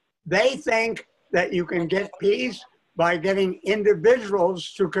 They think that you can get peace by getting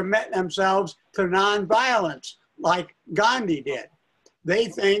individuals to commit themselves to nonviolence, like Gandhi did. They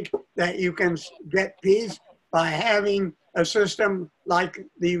think that you can get peace by having a system like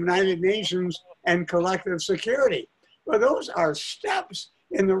the United Nations and collective security. Well, those are steps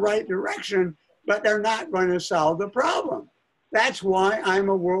in the right direction, but they're not going to solve the problem. That's why I'm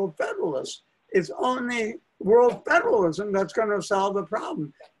a world federalist. It's only world federalism that's going to solve the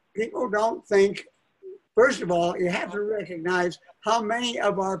problem. People don't think, first of all, you have to recognize how many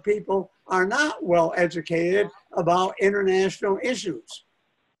of our people are not well educated about international issues.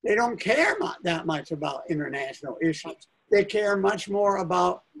 They don't care that much about international issues. They care much more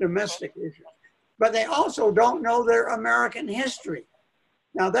about domestic issues. But they also don't know their American history.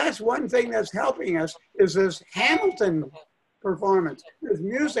 Now that's one thing that's helping us is this Hamilton performance, this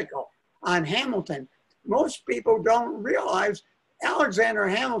musical on Hamilton. Most people don't realize Alexander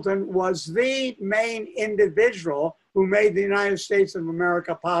Hamilton was the main individual who made the United States of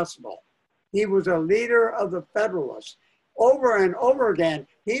America possible. He was a leader of the Federalists. Over and over again,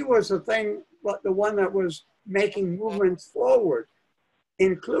 he was the one that was making movements forward,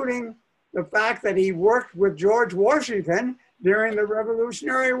 including the fact that he worked with George Washington during the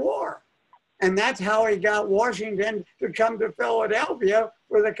Revolutionary War. And that's how he got Washington to come to Philadelphia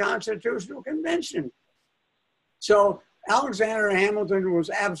for the Constitutional Convention. So Alexander Hamilton was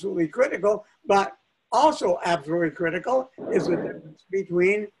absolutely critical, but also absolutely critical is the difference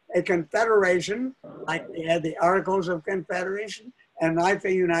between a confederation, like they had the Articles of Confederation and like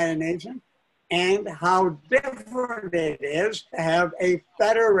the United Nations, and how different it is to have a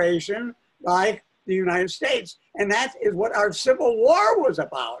federation like the United States. And that is what our Civil War was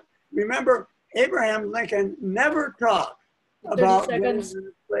about. Remember, Abraham Lincoln never talked about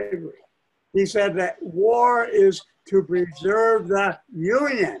slavery. He said that war is to preserve the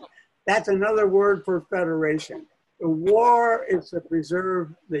Union. That's another word for federation. The war is to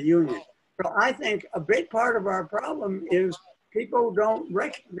preserve the Union. So I think a big part of our problem is people don't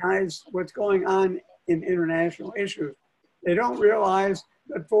recognize what's going on in international issues. They don't realize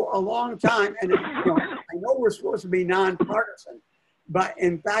that for a long time, and I know we're supposed to be nonpartisan, but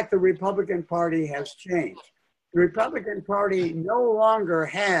in fact, the Republican Party has changed. The Republican Party no longer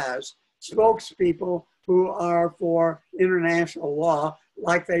has spokespeople who are for international law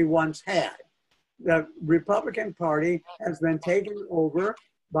like they once had. The Republican Party has been taken over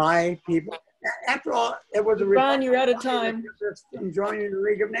by people. After all, it was a Ron, you're out of time. Joining the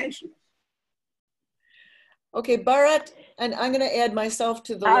League of Nations. Okay, Bharat, and I'm going to add myself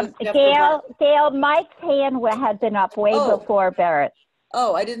to the list. Gail, Mike's hand had been up way before Barrett.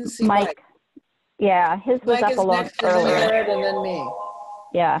 Oh, I didn't see Mike. Yeah, his was Mike up a lot earlier. Barrett and then me.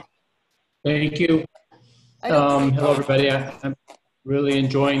 Yeah. Thank you. Hello, everybody. I'm really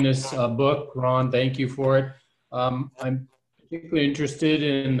enjoying this book. Ron, thank you for it. I'm particularly interested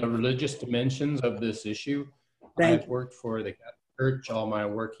in the religious dimensions of this issue. I've worked for the Catholic Church all my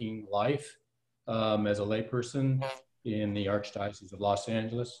working life as a layperson in the Archdiocese of Los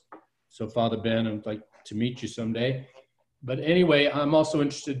Angeles. So Father Ben, I'd like to meet you someday. But anyway, I'm also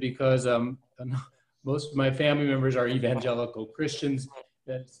interested because most of my family members are evangelical Christians,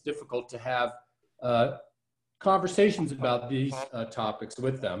 and it's difficult to have conversations about these topics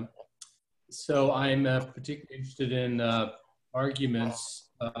with them. So I'm particularly interested in arguments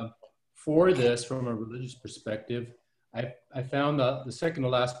for this from a religious perspective. I found the second to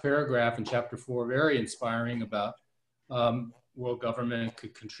last paragraph in chapter 4 very inspiring about world government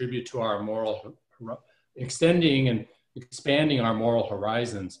could contribute to our moral, extending and expanding our moral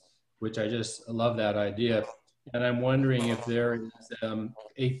horizons, which I just love that idea. And I'm wondering if there is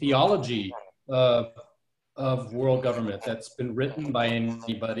a theology of world government that's been written by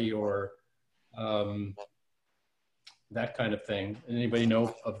anybody or that kind of thing. Anybody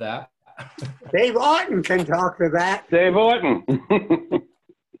know of that? Dave Orton can talk to that. Dave Orton.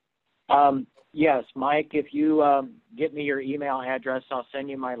 Yes, Mike, if you get me your email address, I'll send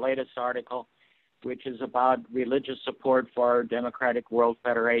you my latest article, which is about religious support for our Democratic World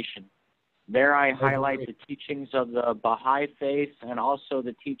Federation. There I highlight the teachings of the Baha'i faith and also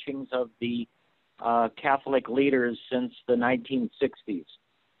the teachings of the Catholic leaders since the 1960s.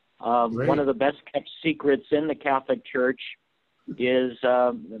 One of the best kept secrets in the Catholic Church is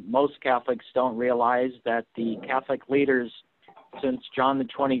most Catholics don't realize that the Catholic leaders since John the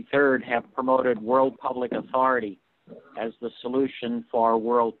 23rd have promoted world public authority as the solution for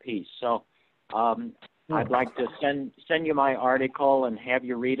world peace. So I'd like to send you my article and have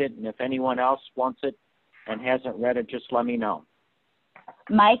you read it. And if anyone else wants it and hasn't read it, just let me know.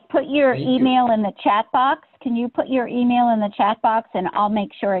 Mike, put your email in the chat box. Can you put your email in the chat box, and I'll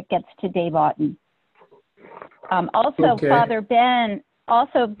make sure it gets to Dave Otten. Also, okay. Father Ben,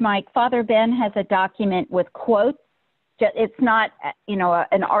 Mike, Father Ben has a document with quotes. It's not, you know,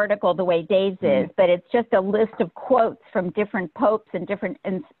 an article the way Dave's is, but it's just a list of quotes from different popes and different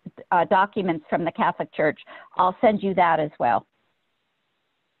documents from the Catholic Church. I'll send you that as well.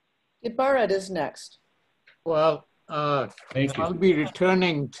 Barrett is next. Well, I'll be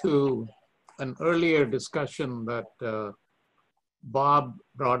returning to an earlier discussion that Bob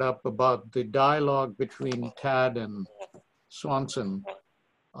brought up about the dialogue between Tad and Swanson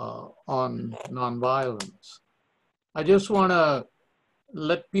on nonviolence. I just want to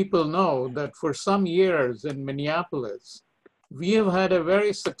let people know that for some years in Minneapolis, we have had a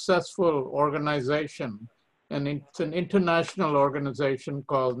very successful organization, and it's an international organization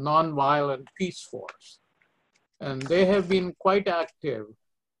called Nonviolent Peace Force. And they have been quite active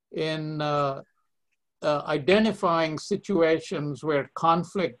in identifying situations where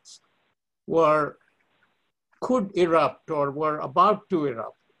conflicts could erupt or were about to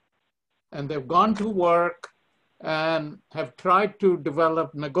erupt. And they've gone to work and have tried to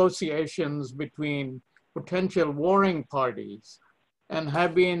develop negotiations between potential warring parties and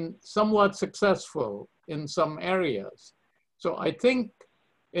have been somewhat successful in some areas. So I think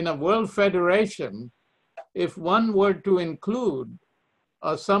in a world federation, if one were to include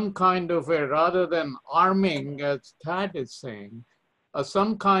some kind of a, rather than arming, as Tad is saying,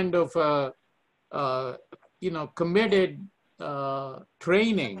 some kind of a, you know, committed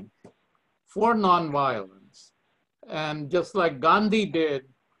training for nonviolence. And just like Gandhi did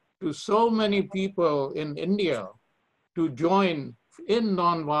to so many people in India to join in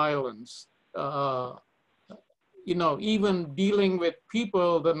nonviolence, you know, even dealing with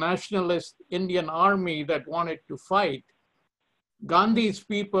people, the nationalist Indian army that wanted to fight, Gandhi's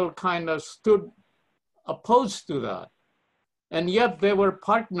people kind of stood opposed to that. And yet they were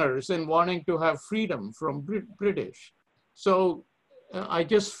partners in wanting to have freedom from British. So I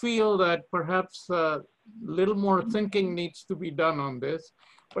just feel that perhaps a little more thinking needs to be done on this,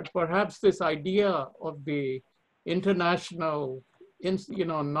 but perhaps this idea of the international, you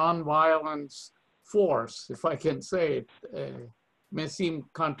know, nonviolence force, if I can say it, may seem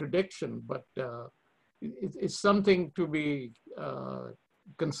contradiction, but it's something to be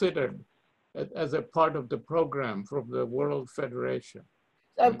considered as a part of the program from the World Federation.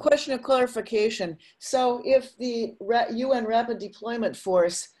 A question of clarification. So if the UN Rapid Deployment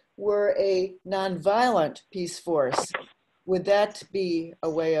Force were a nonviolent peace force, would that be a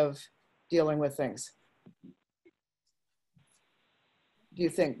way of dealing with things? Do you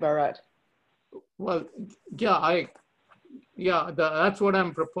think, Bharat? Well, yeah, that's what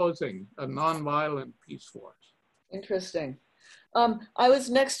I'm proposing, a nonviolent peace force. Interesting. I was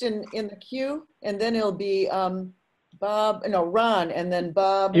next in the queue, and then it'll be Ron, and then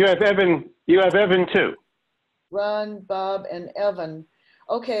Bob. You have Evan too. Ron, Bob, and Evan.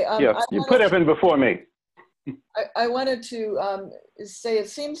 Okay. Yeah, you put Evan before me. I wanted to say, it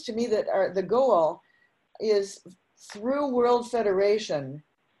seems to me that the goal is through World Federation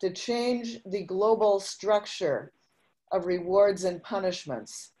to change the global structure of rewards and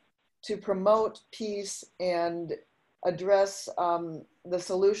punishments to promote peace and address the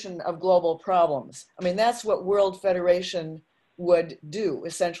solution of global problems. I mean, that's what World Federation would do,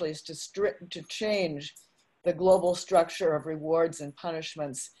 essentially, is to change the global structure of rewards and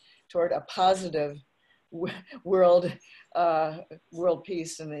punishments toward a positive world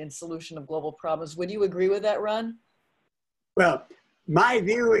peace and solution of global problems. Would you agree with that, Ron? Well, my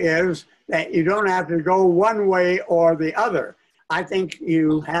view is that you don't have to go one way or the other. I think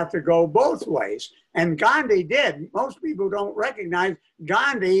you have to go both ways. And Gandhi did. Most people don't recognize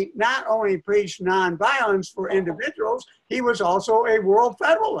Gandhi not only preached nonviolence for individuals, he was also a world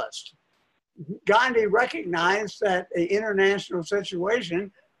federalist. Gandhi recognized that the international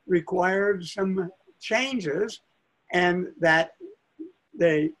situation required some changes, and that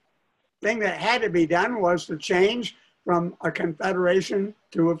the thing that had to be done was to change from a confederation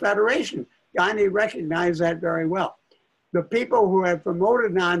to a federation. Gandhi recognized that very well. The people who have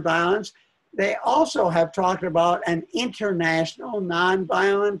promoted nonviolence, they also have talked about an international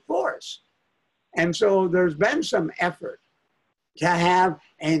nonviolent force. And so there's been some effort to have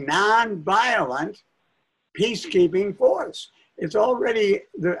a nonviolent peacekeeping force. It's already,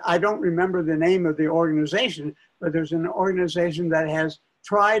 I don't remember the name of the organization, but there's an organization that has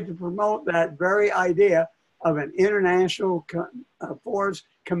tried to promote that very idea of an international force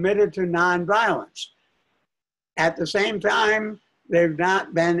committed to nonviolence. At the same time, they've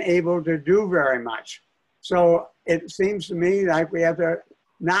not been able to do very much. So it seems to me like we have to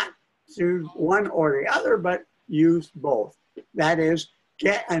not choose one or the other, but use both. That is,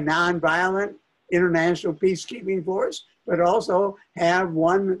 get a nonviolent international peacekeeping force, but also have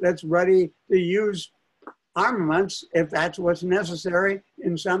one that's ready to use armaments if that's what's necessary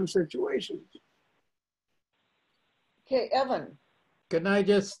in some situations. Okay, Evan. Can I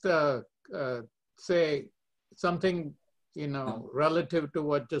just say something, you know, relative to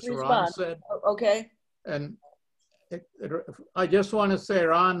what just Ron said? Okay. And I just want to say,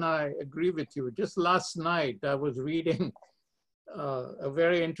 Ron, I agree with you. Just last night, I was reading a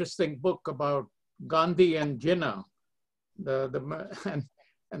very interesting book about Gandhi and Jinnah.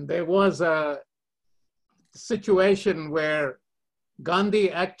 And there was a situation where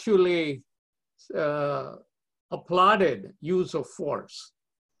Gandhi actually applauded use of force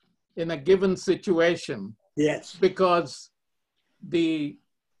in a given situation. Yes. Because the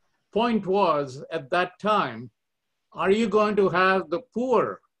point was at that time, are you going to have the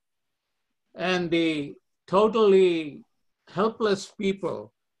poor and the totally helpless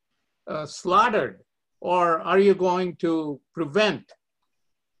people slaughtered, or are you going to prevent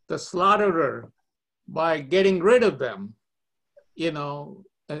the slaughterer by getting rid of them? You know,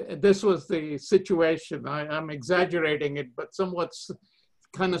 this was the situation. I'm exaggerating it, but somewhat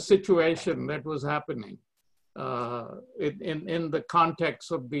kind of situation that was happening in the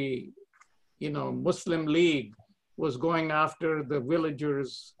context of the, you know, Muslim League was going after the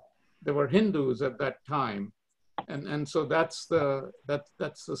villagers. They were Hindus at that time. And so that's the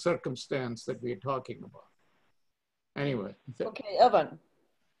circumstance that we're talking about. Anyway. Okay, Evan.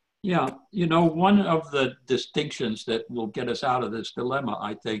 Yeah, you know, one of the distinctions that will get us out of this dilemma,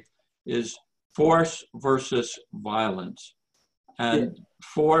 I think, is force versus violence. And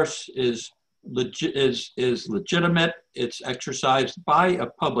force is legitimate, it's exercised by a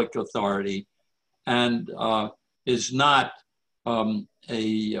public authority, and is not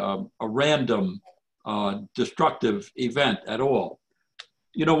a random destructive event at all.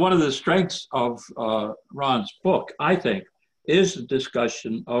 You know, one of the strengths of Ron's book, I think, is the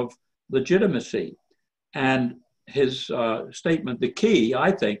discussion of legitimacy. And his statement, the key,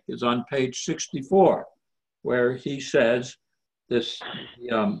 I think, is on page 64, where he says this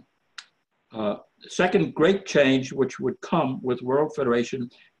second great change which would come with World Federation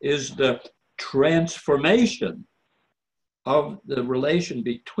is the transformation of the relation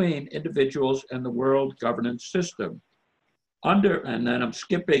between individuals and the world governance system. And then I'm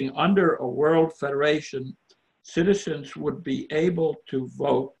skipping, under a World Federation, citizens would be able to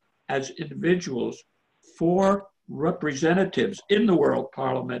vote as individuals for representatives in the World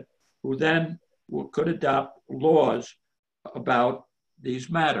Parliament who then could adopt laws about these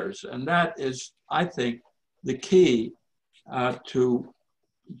matters. And that is, I think, the key to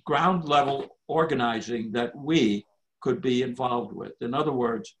ground level organizing that we could be involved with. In other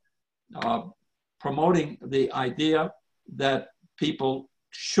words, promoting the idea that people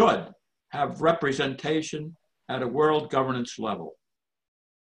should have representation at a world governance level.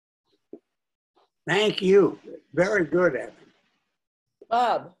 Thank you. Very good, Evan.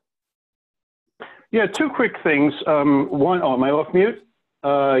 Bob. Yeah, two quick things. One, oh, am I off mute?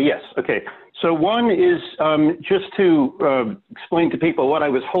 Yes, okay. So one is just to explain to people what I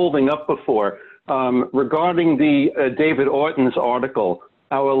was holding up before regarding the David Orton's article.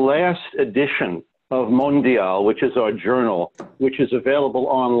 Our last edition of Mondial, which is our journal, which is available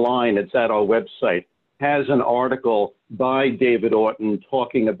online, it's at our website, has an article by David Orton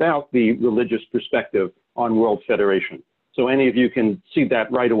talking about the religious perspective on World Federation. So any of you can see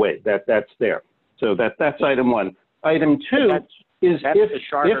that right away, that's there. So that's item one. Item two is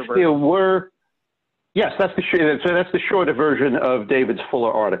if there were, yes, that's the shorter version of David's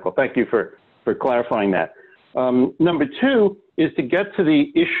fuller article. Thank you for clarifying that. Number two is to get to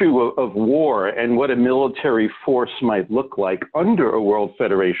the issue of war and what a military force might look like under a World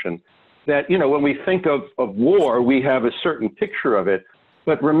Federation. That, you know, when we think of war, we have a certain picture of it,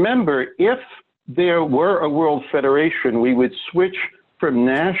 But remember, if there were a world federation, we would switch from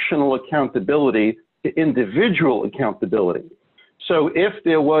national accountability to individual accountability. So if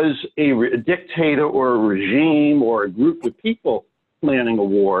there was a dictator or a regime or a group of people planning a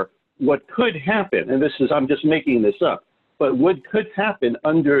war, what could happen, and this is, I'm just making this up, but what could happen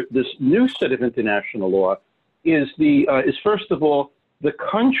under this new set of international law is first of all, the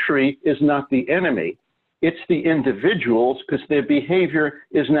country is not the enemy, it's the individuals, because their behavior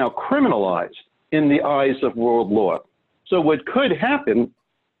is now criminalized in the eyes of world law. So what could happen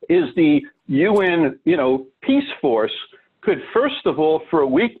is the UN, peace force could first of all, for a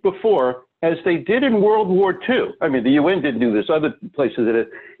week before, as they did in World War II, I mean, the UN didn't do this, other places did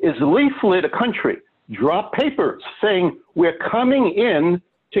it, is leaflet a country, drop papers saying, we're coming in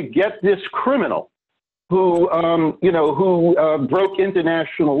to get this criminal who broke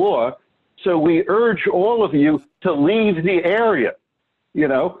international law. So we urge all of you to leave the area,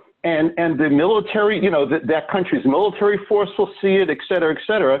 and the military, that country's military force will see it, et cetera, et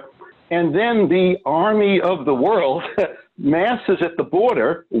cetera. And then the army of the world masses at the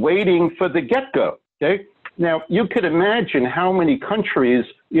border waiting for the get-go, okay? Now, you could imagine how many countries,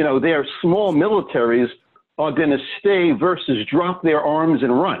 their small militaries are going to stay versus drop their arms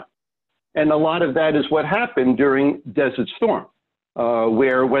and run. And a lot of that is what happened during Desert Storm,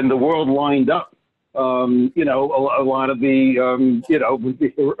 where when the world lined up, a lot of the,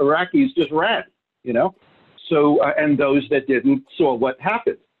 Iraqis just ran, So, and those that didn't saw what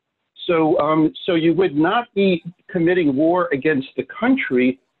happened. So you would not be committing war against the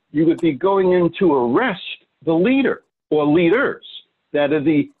country. You would be going in to arrest the leader or leaders that are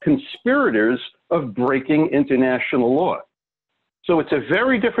the conspirators of breaking international law. So it's a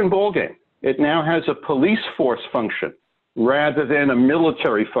very different ballgame. It now has a police force function rather than a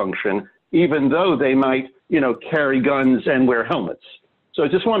military function, even though they might, carry guns and wear helmets. So I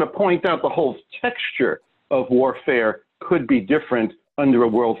just want to point out the whole texture of warfare could be different under a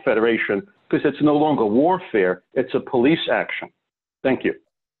world federation, because it's no longer warfare, it's a police action. Thank you.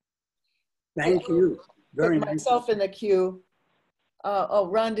 Thank you. Very nice. Myself in the queue.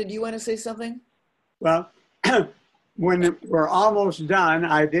 Ron, did you want to say something? Well, when we're almost done,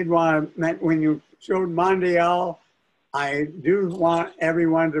 I did want to, when you showed Mondial, I do want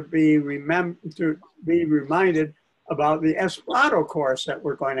everyone to be reminded about the Esperanto course that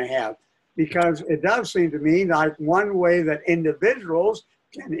we're going to have, because it does seem to me like one way that individuals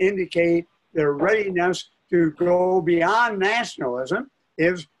can indicate their readiness to go beyond nationalism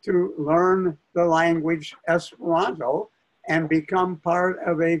is to learn the language Esperanto and become part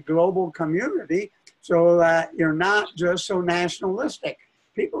of a global community so that you're not just so nationalistic.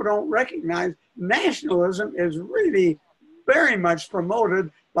 People don't recognize nationalism is really very much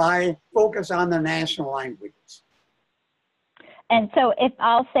promoted by focus on the national languages. And so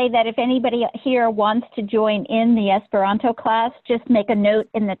I'll say that if anybody here wants to join in the Esperanto class, just make a note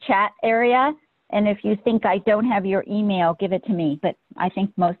in the chat area. And if you think I don't have your email, give it to me. But I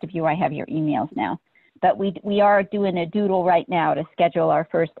think most of you, I have your emails now. But we are doing a doodle right now to schedule our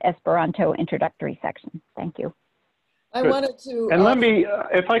first Esperanto introductory section. Thank you. I wanted to... And let me,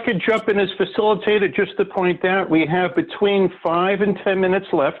 if I could jump in as facilitator, just to point out, we have between 5 and 10 minutes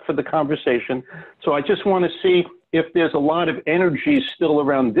left for the conversation. So I just want to see if there's a lot of energy still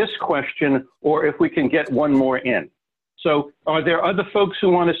around this question, or if we can get one more in. So are there other folks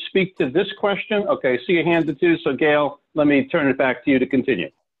who want to speak to this question? Okay, I see a hand or two. So Gail, let me turn it back to you to continue.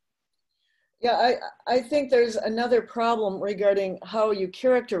 Yeah, I think there's another problem regarding how you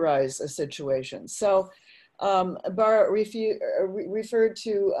characterize a situation. So Bar referred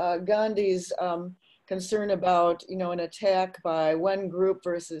to Gandhi's concern about, an attack by one group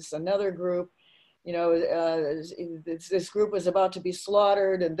versus another group. This group was about to be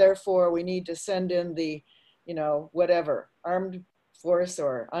slaughtered, and therefore we need to send in the, whatever, armed force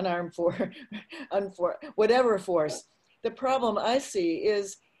or unarmed force, whatever force. The problem I see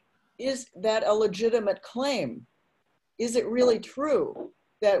is that a legitimate claim? Is it really true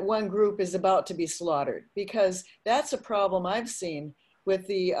that one group is about to be slaughtered? Because that's a problem I've seen with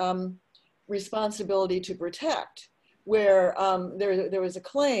the responsibility to protect, where there was a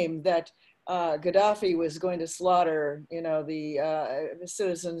claim that Gaddafi was going to slaughter, the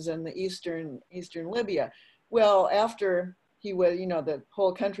citizens in the eastern Libya. Well, after he was, the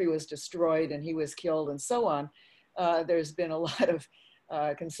whole country was destroyed and he was killed and so on, there's been a lot of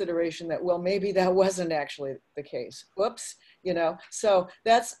consideration that, well, maybe that wasn't actually the case. Whoops, So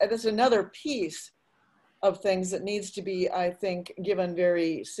that's another piece of things that needs to be, I think, given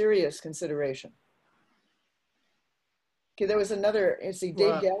very serious consideration. Okay, there was another. Is he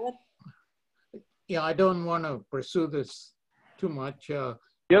Dave Gallup? Yeah, I don't want to pursue this too much. Yeah,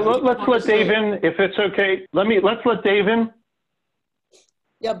 let's let Dave in, if it's okay. Let's let Dave in.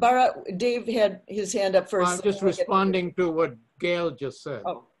 Yeah, Dave had his hand up first. I'm just responding to what Gail just said.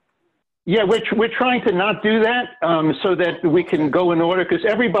 Oh. Yeah, we're trying to not do that so that we can go in order, because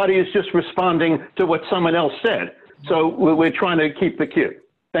everybody is just responding to what someone else said. So we're trying to keep the queue.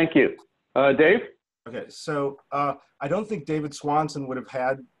 Thank you. Dave? Okay, so I don't think David Swanson would have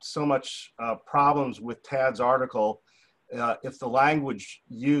had so much problems with Tad's article if the language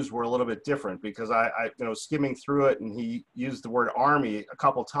used were a little bit different, because I skimming through it, and he used the word army a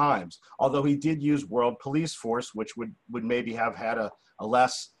couple times, although he did use world police force, which would maybe have had a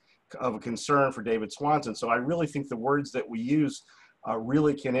less of a concern for David Swanson. So I really think the words that we use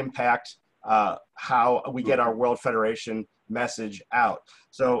really can impact how we get our World Federation message out.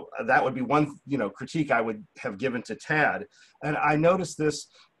 So that would be one critique I would have given to Tad. And I noticed this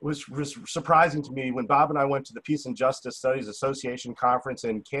was surprising to me when Bob and I went to the Peace and Justice Studies Association conference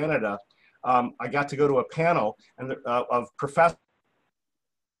in Canada. I got to go to a panel of professors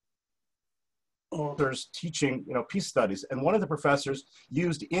teaching peace studies, and one of the professors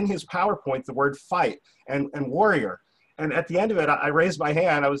used in his PowerPoint the word fight and warrior. And at the end of it, I raised my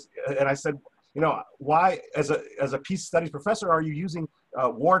hand. I said, why, as a peace studies professor, are you using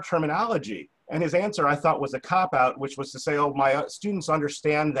war terminology? And his answer, I thought, was a cop-out, which was to say, oh, my students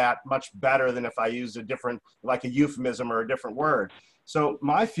understand that much better than if I used a different, like a euphemism or a different word. So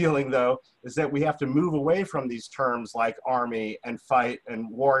my feeling, though, is that we have to move away from these terms like army and fight and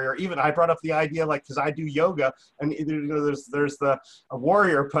warrior. Even I brought up the idea, like, because I do yoga, and there's the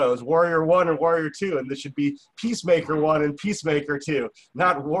warrior pose, warrior 1 and warrior 2, and there should be peacemaker 1 and peacemaker 2,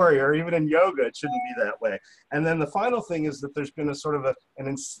 not warrior. Even in yoga, it shouldn't be that way. And then the final thing is that there's been a sort of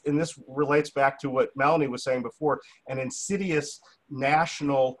and this relates back to what Melanie was saying before, an insidious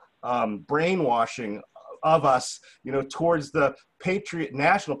national brainwashing of us, towards the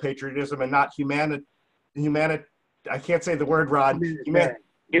national patriotism and not I can't say the word, Rod.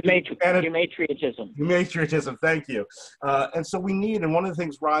 Humatriotism, thank you. And so we need, and one of the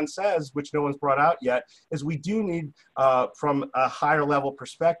things Ron says, which no one's brought out yet, is we do need, from a higher level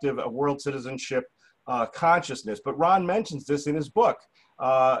perspective, a world citizenship consciousness. But Ron mentions this in his book.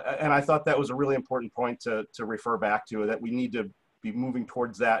 And I thought that was a really important point to refer back to, that we need to be moving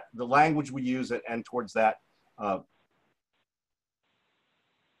towards that, the language we use, and towards that.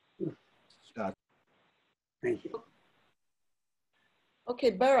 Thank you.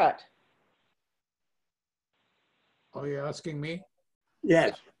 Okay, Bharat. Are you asking me?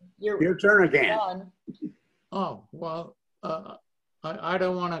 Yes, your turn again. Oh, well, I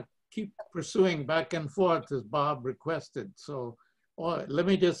don't want to keep pursuing back and forth as Bob requested. So let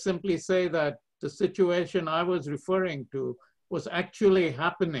me just simply say that the situation I was referring to was actually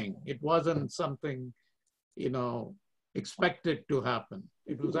happening. It wasn't something, expected to happen.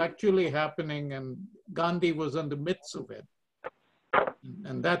 It was actually happening, and Gandhi was in the midst of it.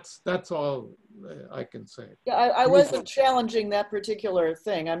 And that's all I can say. Yeah, I wasn't challenging that particular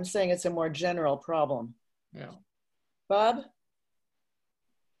thing. I'm saying it's a more general problem. Yeah. Bob?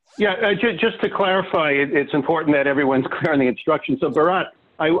 Yeah, just to clarify, it's important that everyone's clear on the instructions. So Bharat,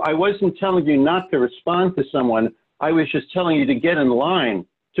 I wasn't telling you not to respond to someone. I was just telling you to get in line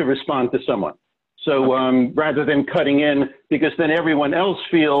to respond to someone. So rather than cutting in, because then everyone else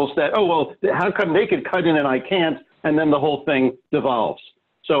feels that, oh, well, how come they could cut in and I can't? And then the whole thing devolves.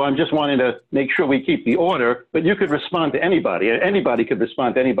 So I'm just wanting to make sure we keep the order, but you could respond to anybody. Anybody could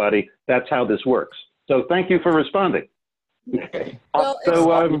respond to anybody. That's how this works. So thank you for responding. Okay. Well,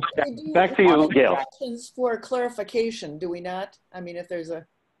 so back to you, Gail. Questions for clarification, do we not? I mean, if there's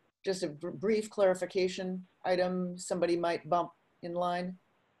just a brief clarification item, somebody might bump in line.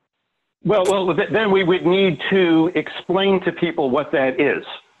 Well, then we would need to explain to people what that is,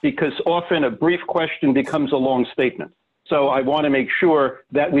 because often a brief question becomes a long statement. So I want to make sure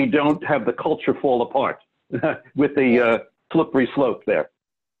that we don't have the culture fall apart with the slippery slope there.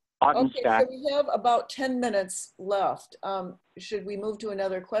 Okay, so we have about 10 minutes left. Should we move to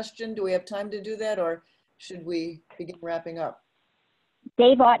another question? Do we have time to do that, or should we begin wrapping up?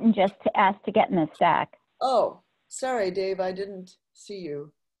 Dave Otten just asked to get in the stack. Oh, sorry, Dave, I didn't see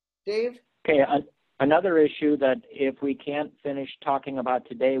you. Dave? Okay, another issue that if we can't finish talking about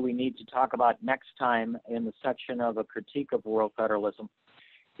today, we need to talk about next time in the section of a critique of world federalism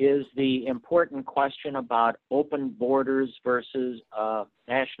is the important question about open borders versus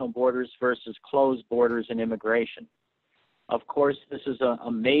national borders versus closed borders in immigration. Of course, this is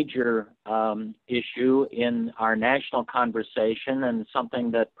a major issue in our national conversation and something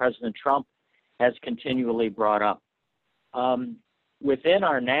that President Trump has continually brought up. within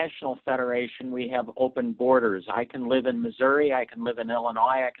our national federation, we have open borders. I can live in Missouri, I can live in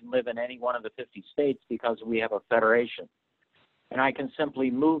Illinois, I can live in any one of the 50 states because we have a federation. And I can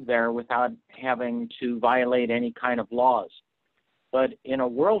simply move there without having to violate any kind of laws. But in a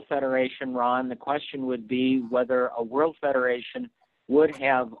world federation, Ron, the question would be whether a world federation would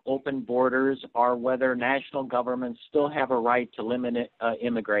have open borders or whether national governments still have a right to limit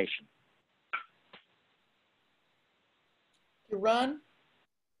immigration. Ron?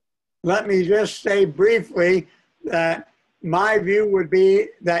 Let me just say briefly that my view would be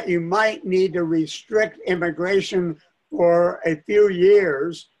that you might need to restrict immigration for a few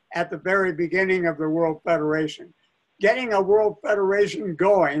years at the very beginning of the World Federation. Getting a World Federation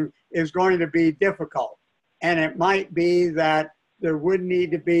going is going to be difficult. And it might be that there would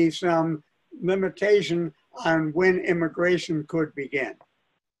need to be some limitation on when immigration could begin.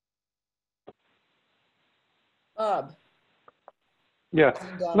 Bob. Yeah,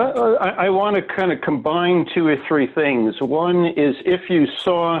 I want to kind of combine two or three things. One is if you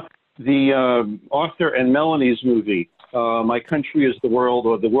saw the Arthur and Melanie's movie, My Country is the World,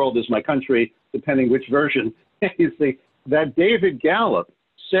 or The World is My Country, depending which version you see, that David Gallup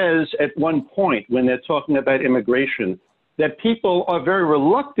says at one point when they're talking about immigration, that people are very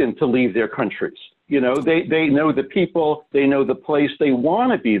reluctant to leave their countries. You know, they know the people, they know the place, they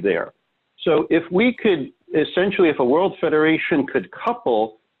want to be there. So if we could, essentially, if a World Federation could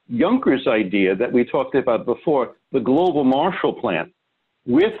couple Juncker's idea that we talked about before, the global Marshall Plan,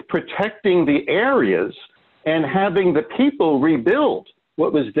 with protecting the areas and having the people rebuild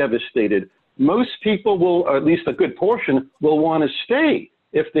what was devastated, most people will, or at least a good portion, will want to stay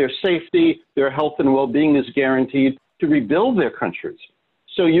if their safety, their health and well-being is guaranteed to rebuild their countries.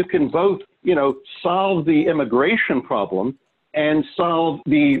 So you can both, you know, solve the immigration problem and solve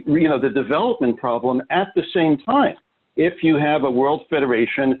the, you know, the development problem at the same time if you have a World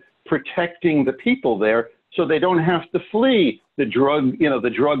Federation protecting the people there so they don't have to flee the drug, you know, the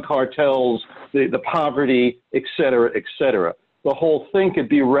drug cartels, the poverty, et cetera, et cetera. The whole thing could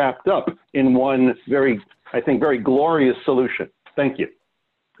be wrapped up in one very, I think, very glorious solution. Thank you.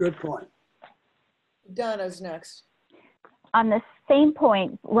 Good point. Donna's next. On the same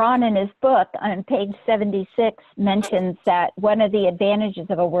point, Ron in his book on page 76 mentions that one of the advantages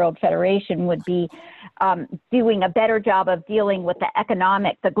of a World Federation would be doing a better job of dealing with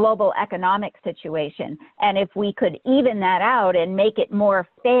the global economic situation. And if we could even that out and make it more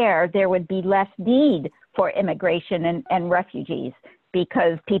fair, there would be less need for immigration and refugees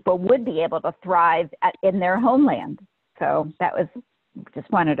because people would be able to thrive in their homeland. So that was, just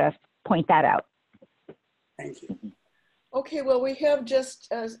wanted to point that out. Thank you. Okay, well, we have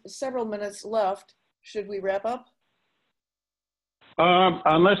just several minutes left. Should we wrap up?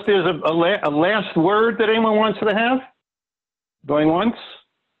 Unless there's a last word that anyone wants to have? Going once?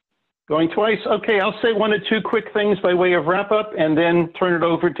 Going twice? Okay, I'll say one or two quick things by way of wrap up and then turn it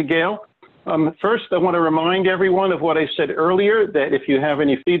over to Gail. First, I want to remind everyone of what I said earlier, that if you have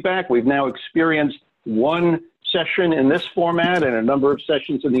any feedback, we've now experienced one session in this format and a number of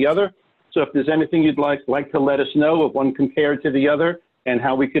sessions in the other. So if there's anything you'd like to let us know of one compared to the other and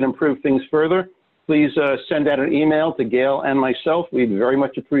how we can improve things further, please send out an email to Gail and myself. We'd very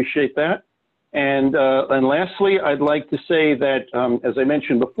much appreciate that. And lastly, I'd like to say that, as I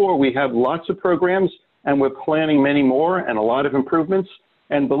mentioned before, we have lots of programs and we're planning many more and a lot of improvements.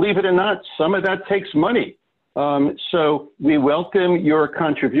 And believe it or not, some of that takes money. So we welcome your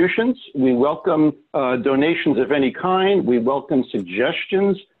contributions. We welcome donations of any kind. We welcome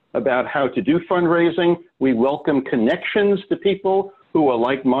suggestions about how to do fundraising. We welcome connections to people who are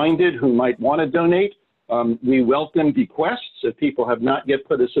like-minded, who might want to donate. We welcome bequests if people have not yet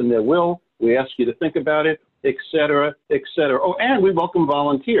put us in their will. We ask you to think about it, et cetera, et cetera. Oh, and we welcome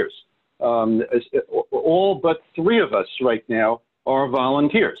volunteers. All but 3 of us right now are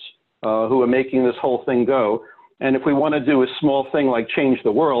volunteers who are making this whole thing go. And if we want to do a small thing like change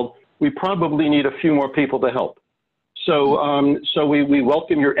the world, we probably need a few more people to help. So, so we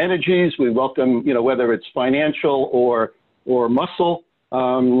welcome your energies. We welcome, you know, whether it's financial or muscle.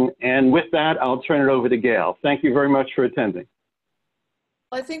 And with that, I'll turn it over to Gail. Thank you very much for attending.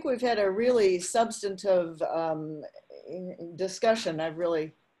 I think we've had a really substantive discussion. I've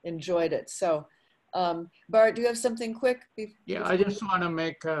really enjoyed it. So, Bart, do you have something quick? Yeah, I just want to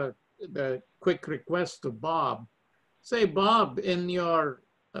make a quick request to Bob. Say, Bob, in your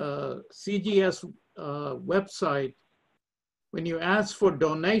CGS website, when you ask for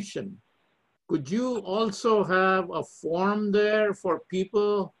donation, could you also have a form there for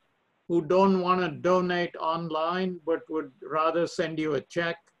people who don't want to donate online but would rather send you a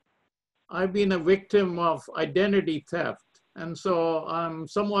check? I've been a victim of identity theft. And so I'm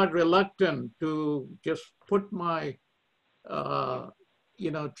somewhat reluctant to just put my,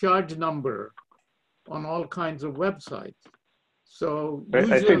 charge number on all kinds of websites. So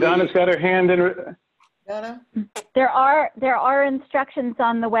usually, I see Donna's got her hand in. Donna? There are instructions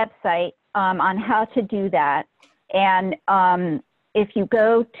on the website on how to do that. And if you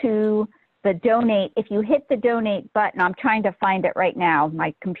go to the donate, if you hit the donate button, I'm trying to find it right now.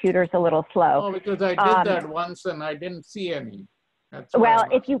 My computer's a little slow. Oh, because I did that once and I didn't see any. Well,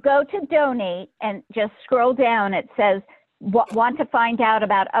 if you go to donate and just scroll down, it says, want to find out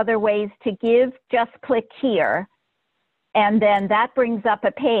about other ways to give, just click here. And then that brings up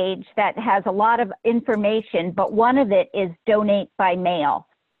a page that has a lot of information, but one of it is donate by mail.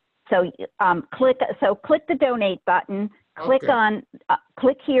 So click the donate button, click on,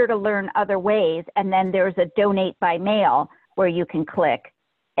 click here to learn other ways, and then there's a donate by mail where you can click,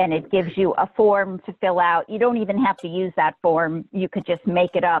 and it gives you a form to fill out. You don't even have to use that form. You could just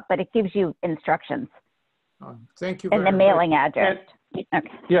make it up, but it gives you instructions. Thank you very much. And the mailing address. Okay.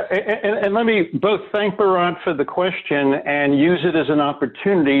 Yeah, and let me both thank Bharat for the question and use it as an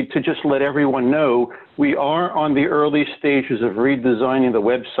opportunity to just let everyone know we are on the early stages of redesigning the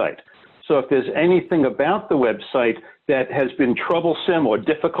website. So if there's anything about the website that has been troublesome or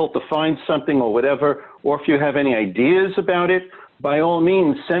difficult to find something or whatever, or if you have any ideas about it, by all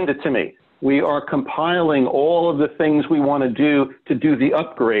means, send it to me. We are compiling all of the things we want to do the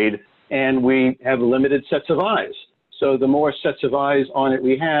upgrade, and we have limited sets of eyes. So the more sets of eyes on it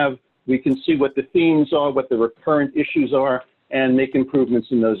we have, we can see what the themes are, what the recurrent issues are, and make improvements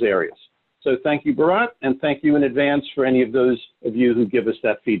in those areas. So thank you, Bharat, and thank you in advance for any of those of you who give us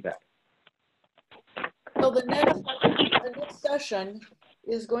that feedback. So the next session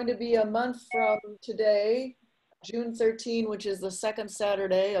is going to be a month from today, June 13, which is the second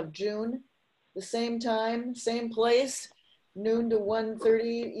Saturday of June. The same time, same place, noon to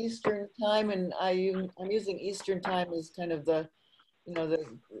 1:30 Eastern time, and I'm using Eastern time as kind of the, the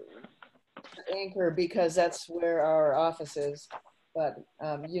anchor because that's where our office is. But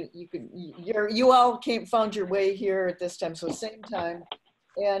you all found your way here at this time, so same time,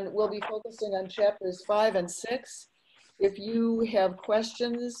 and we'll be focusing on chapters 5 and 6. If you have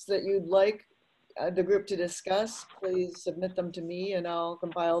questions that you'd like the group to discuss, please submit them to me, and I'll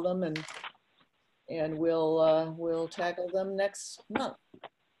compile them and we'll tackle them next month.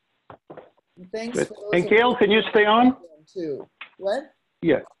 Thanks. And Gail, can you stay on? Too. What?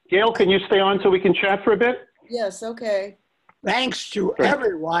 Yeah. Gail, can you stay on so we can chat for a bit? Yes, okay. Thanks to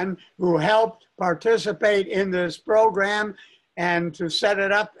everyone who helped participate in this program and to set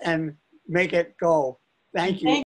it up and make it go. Thank you.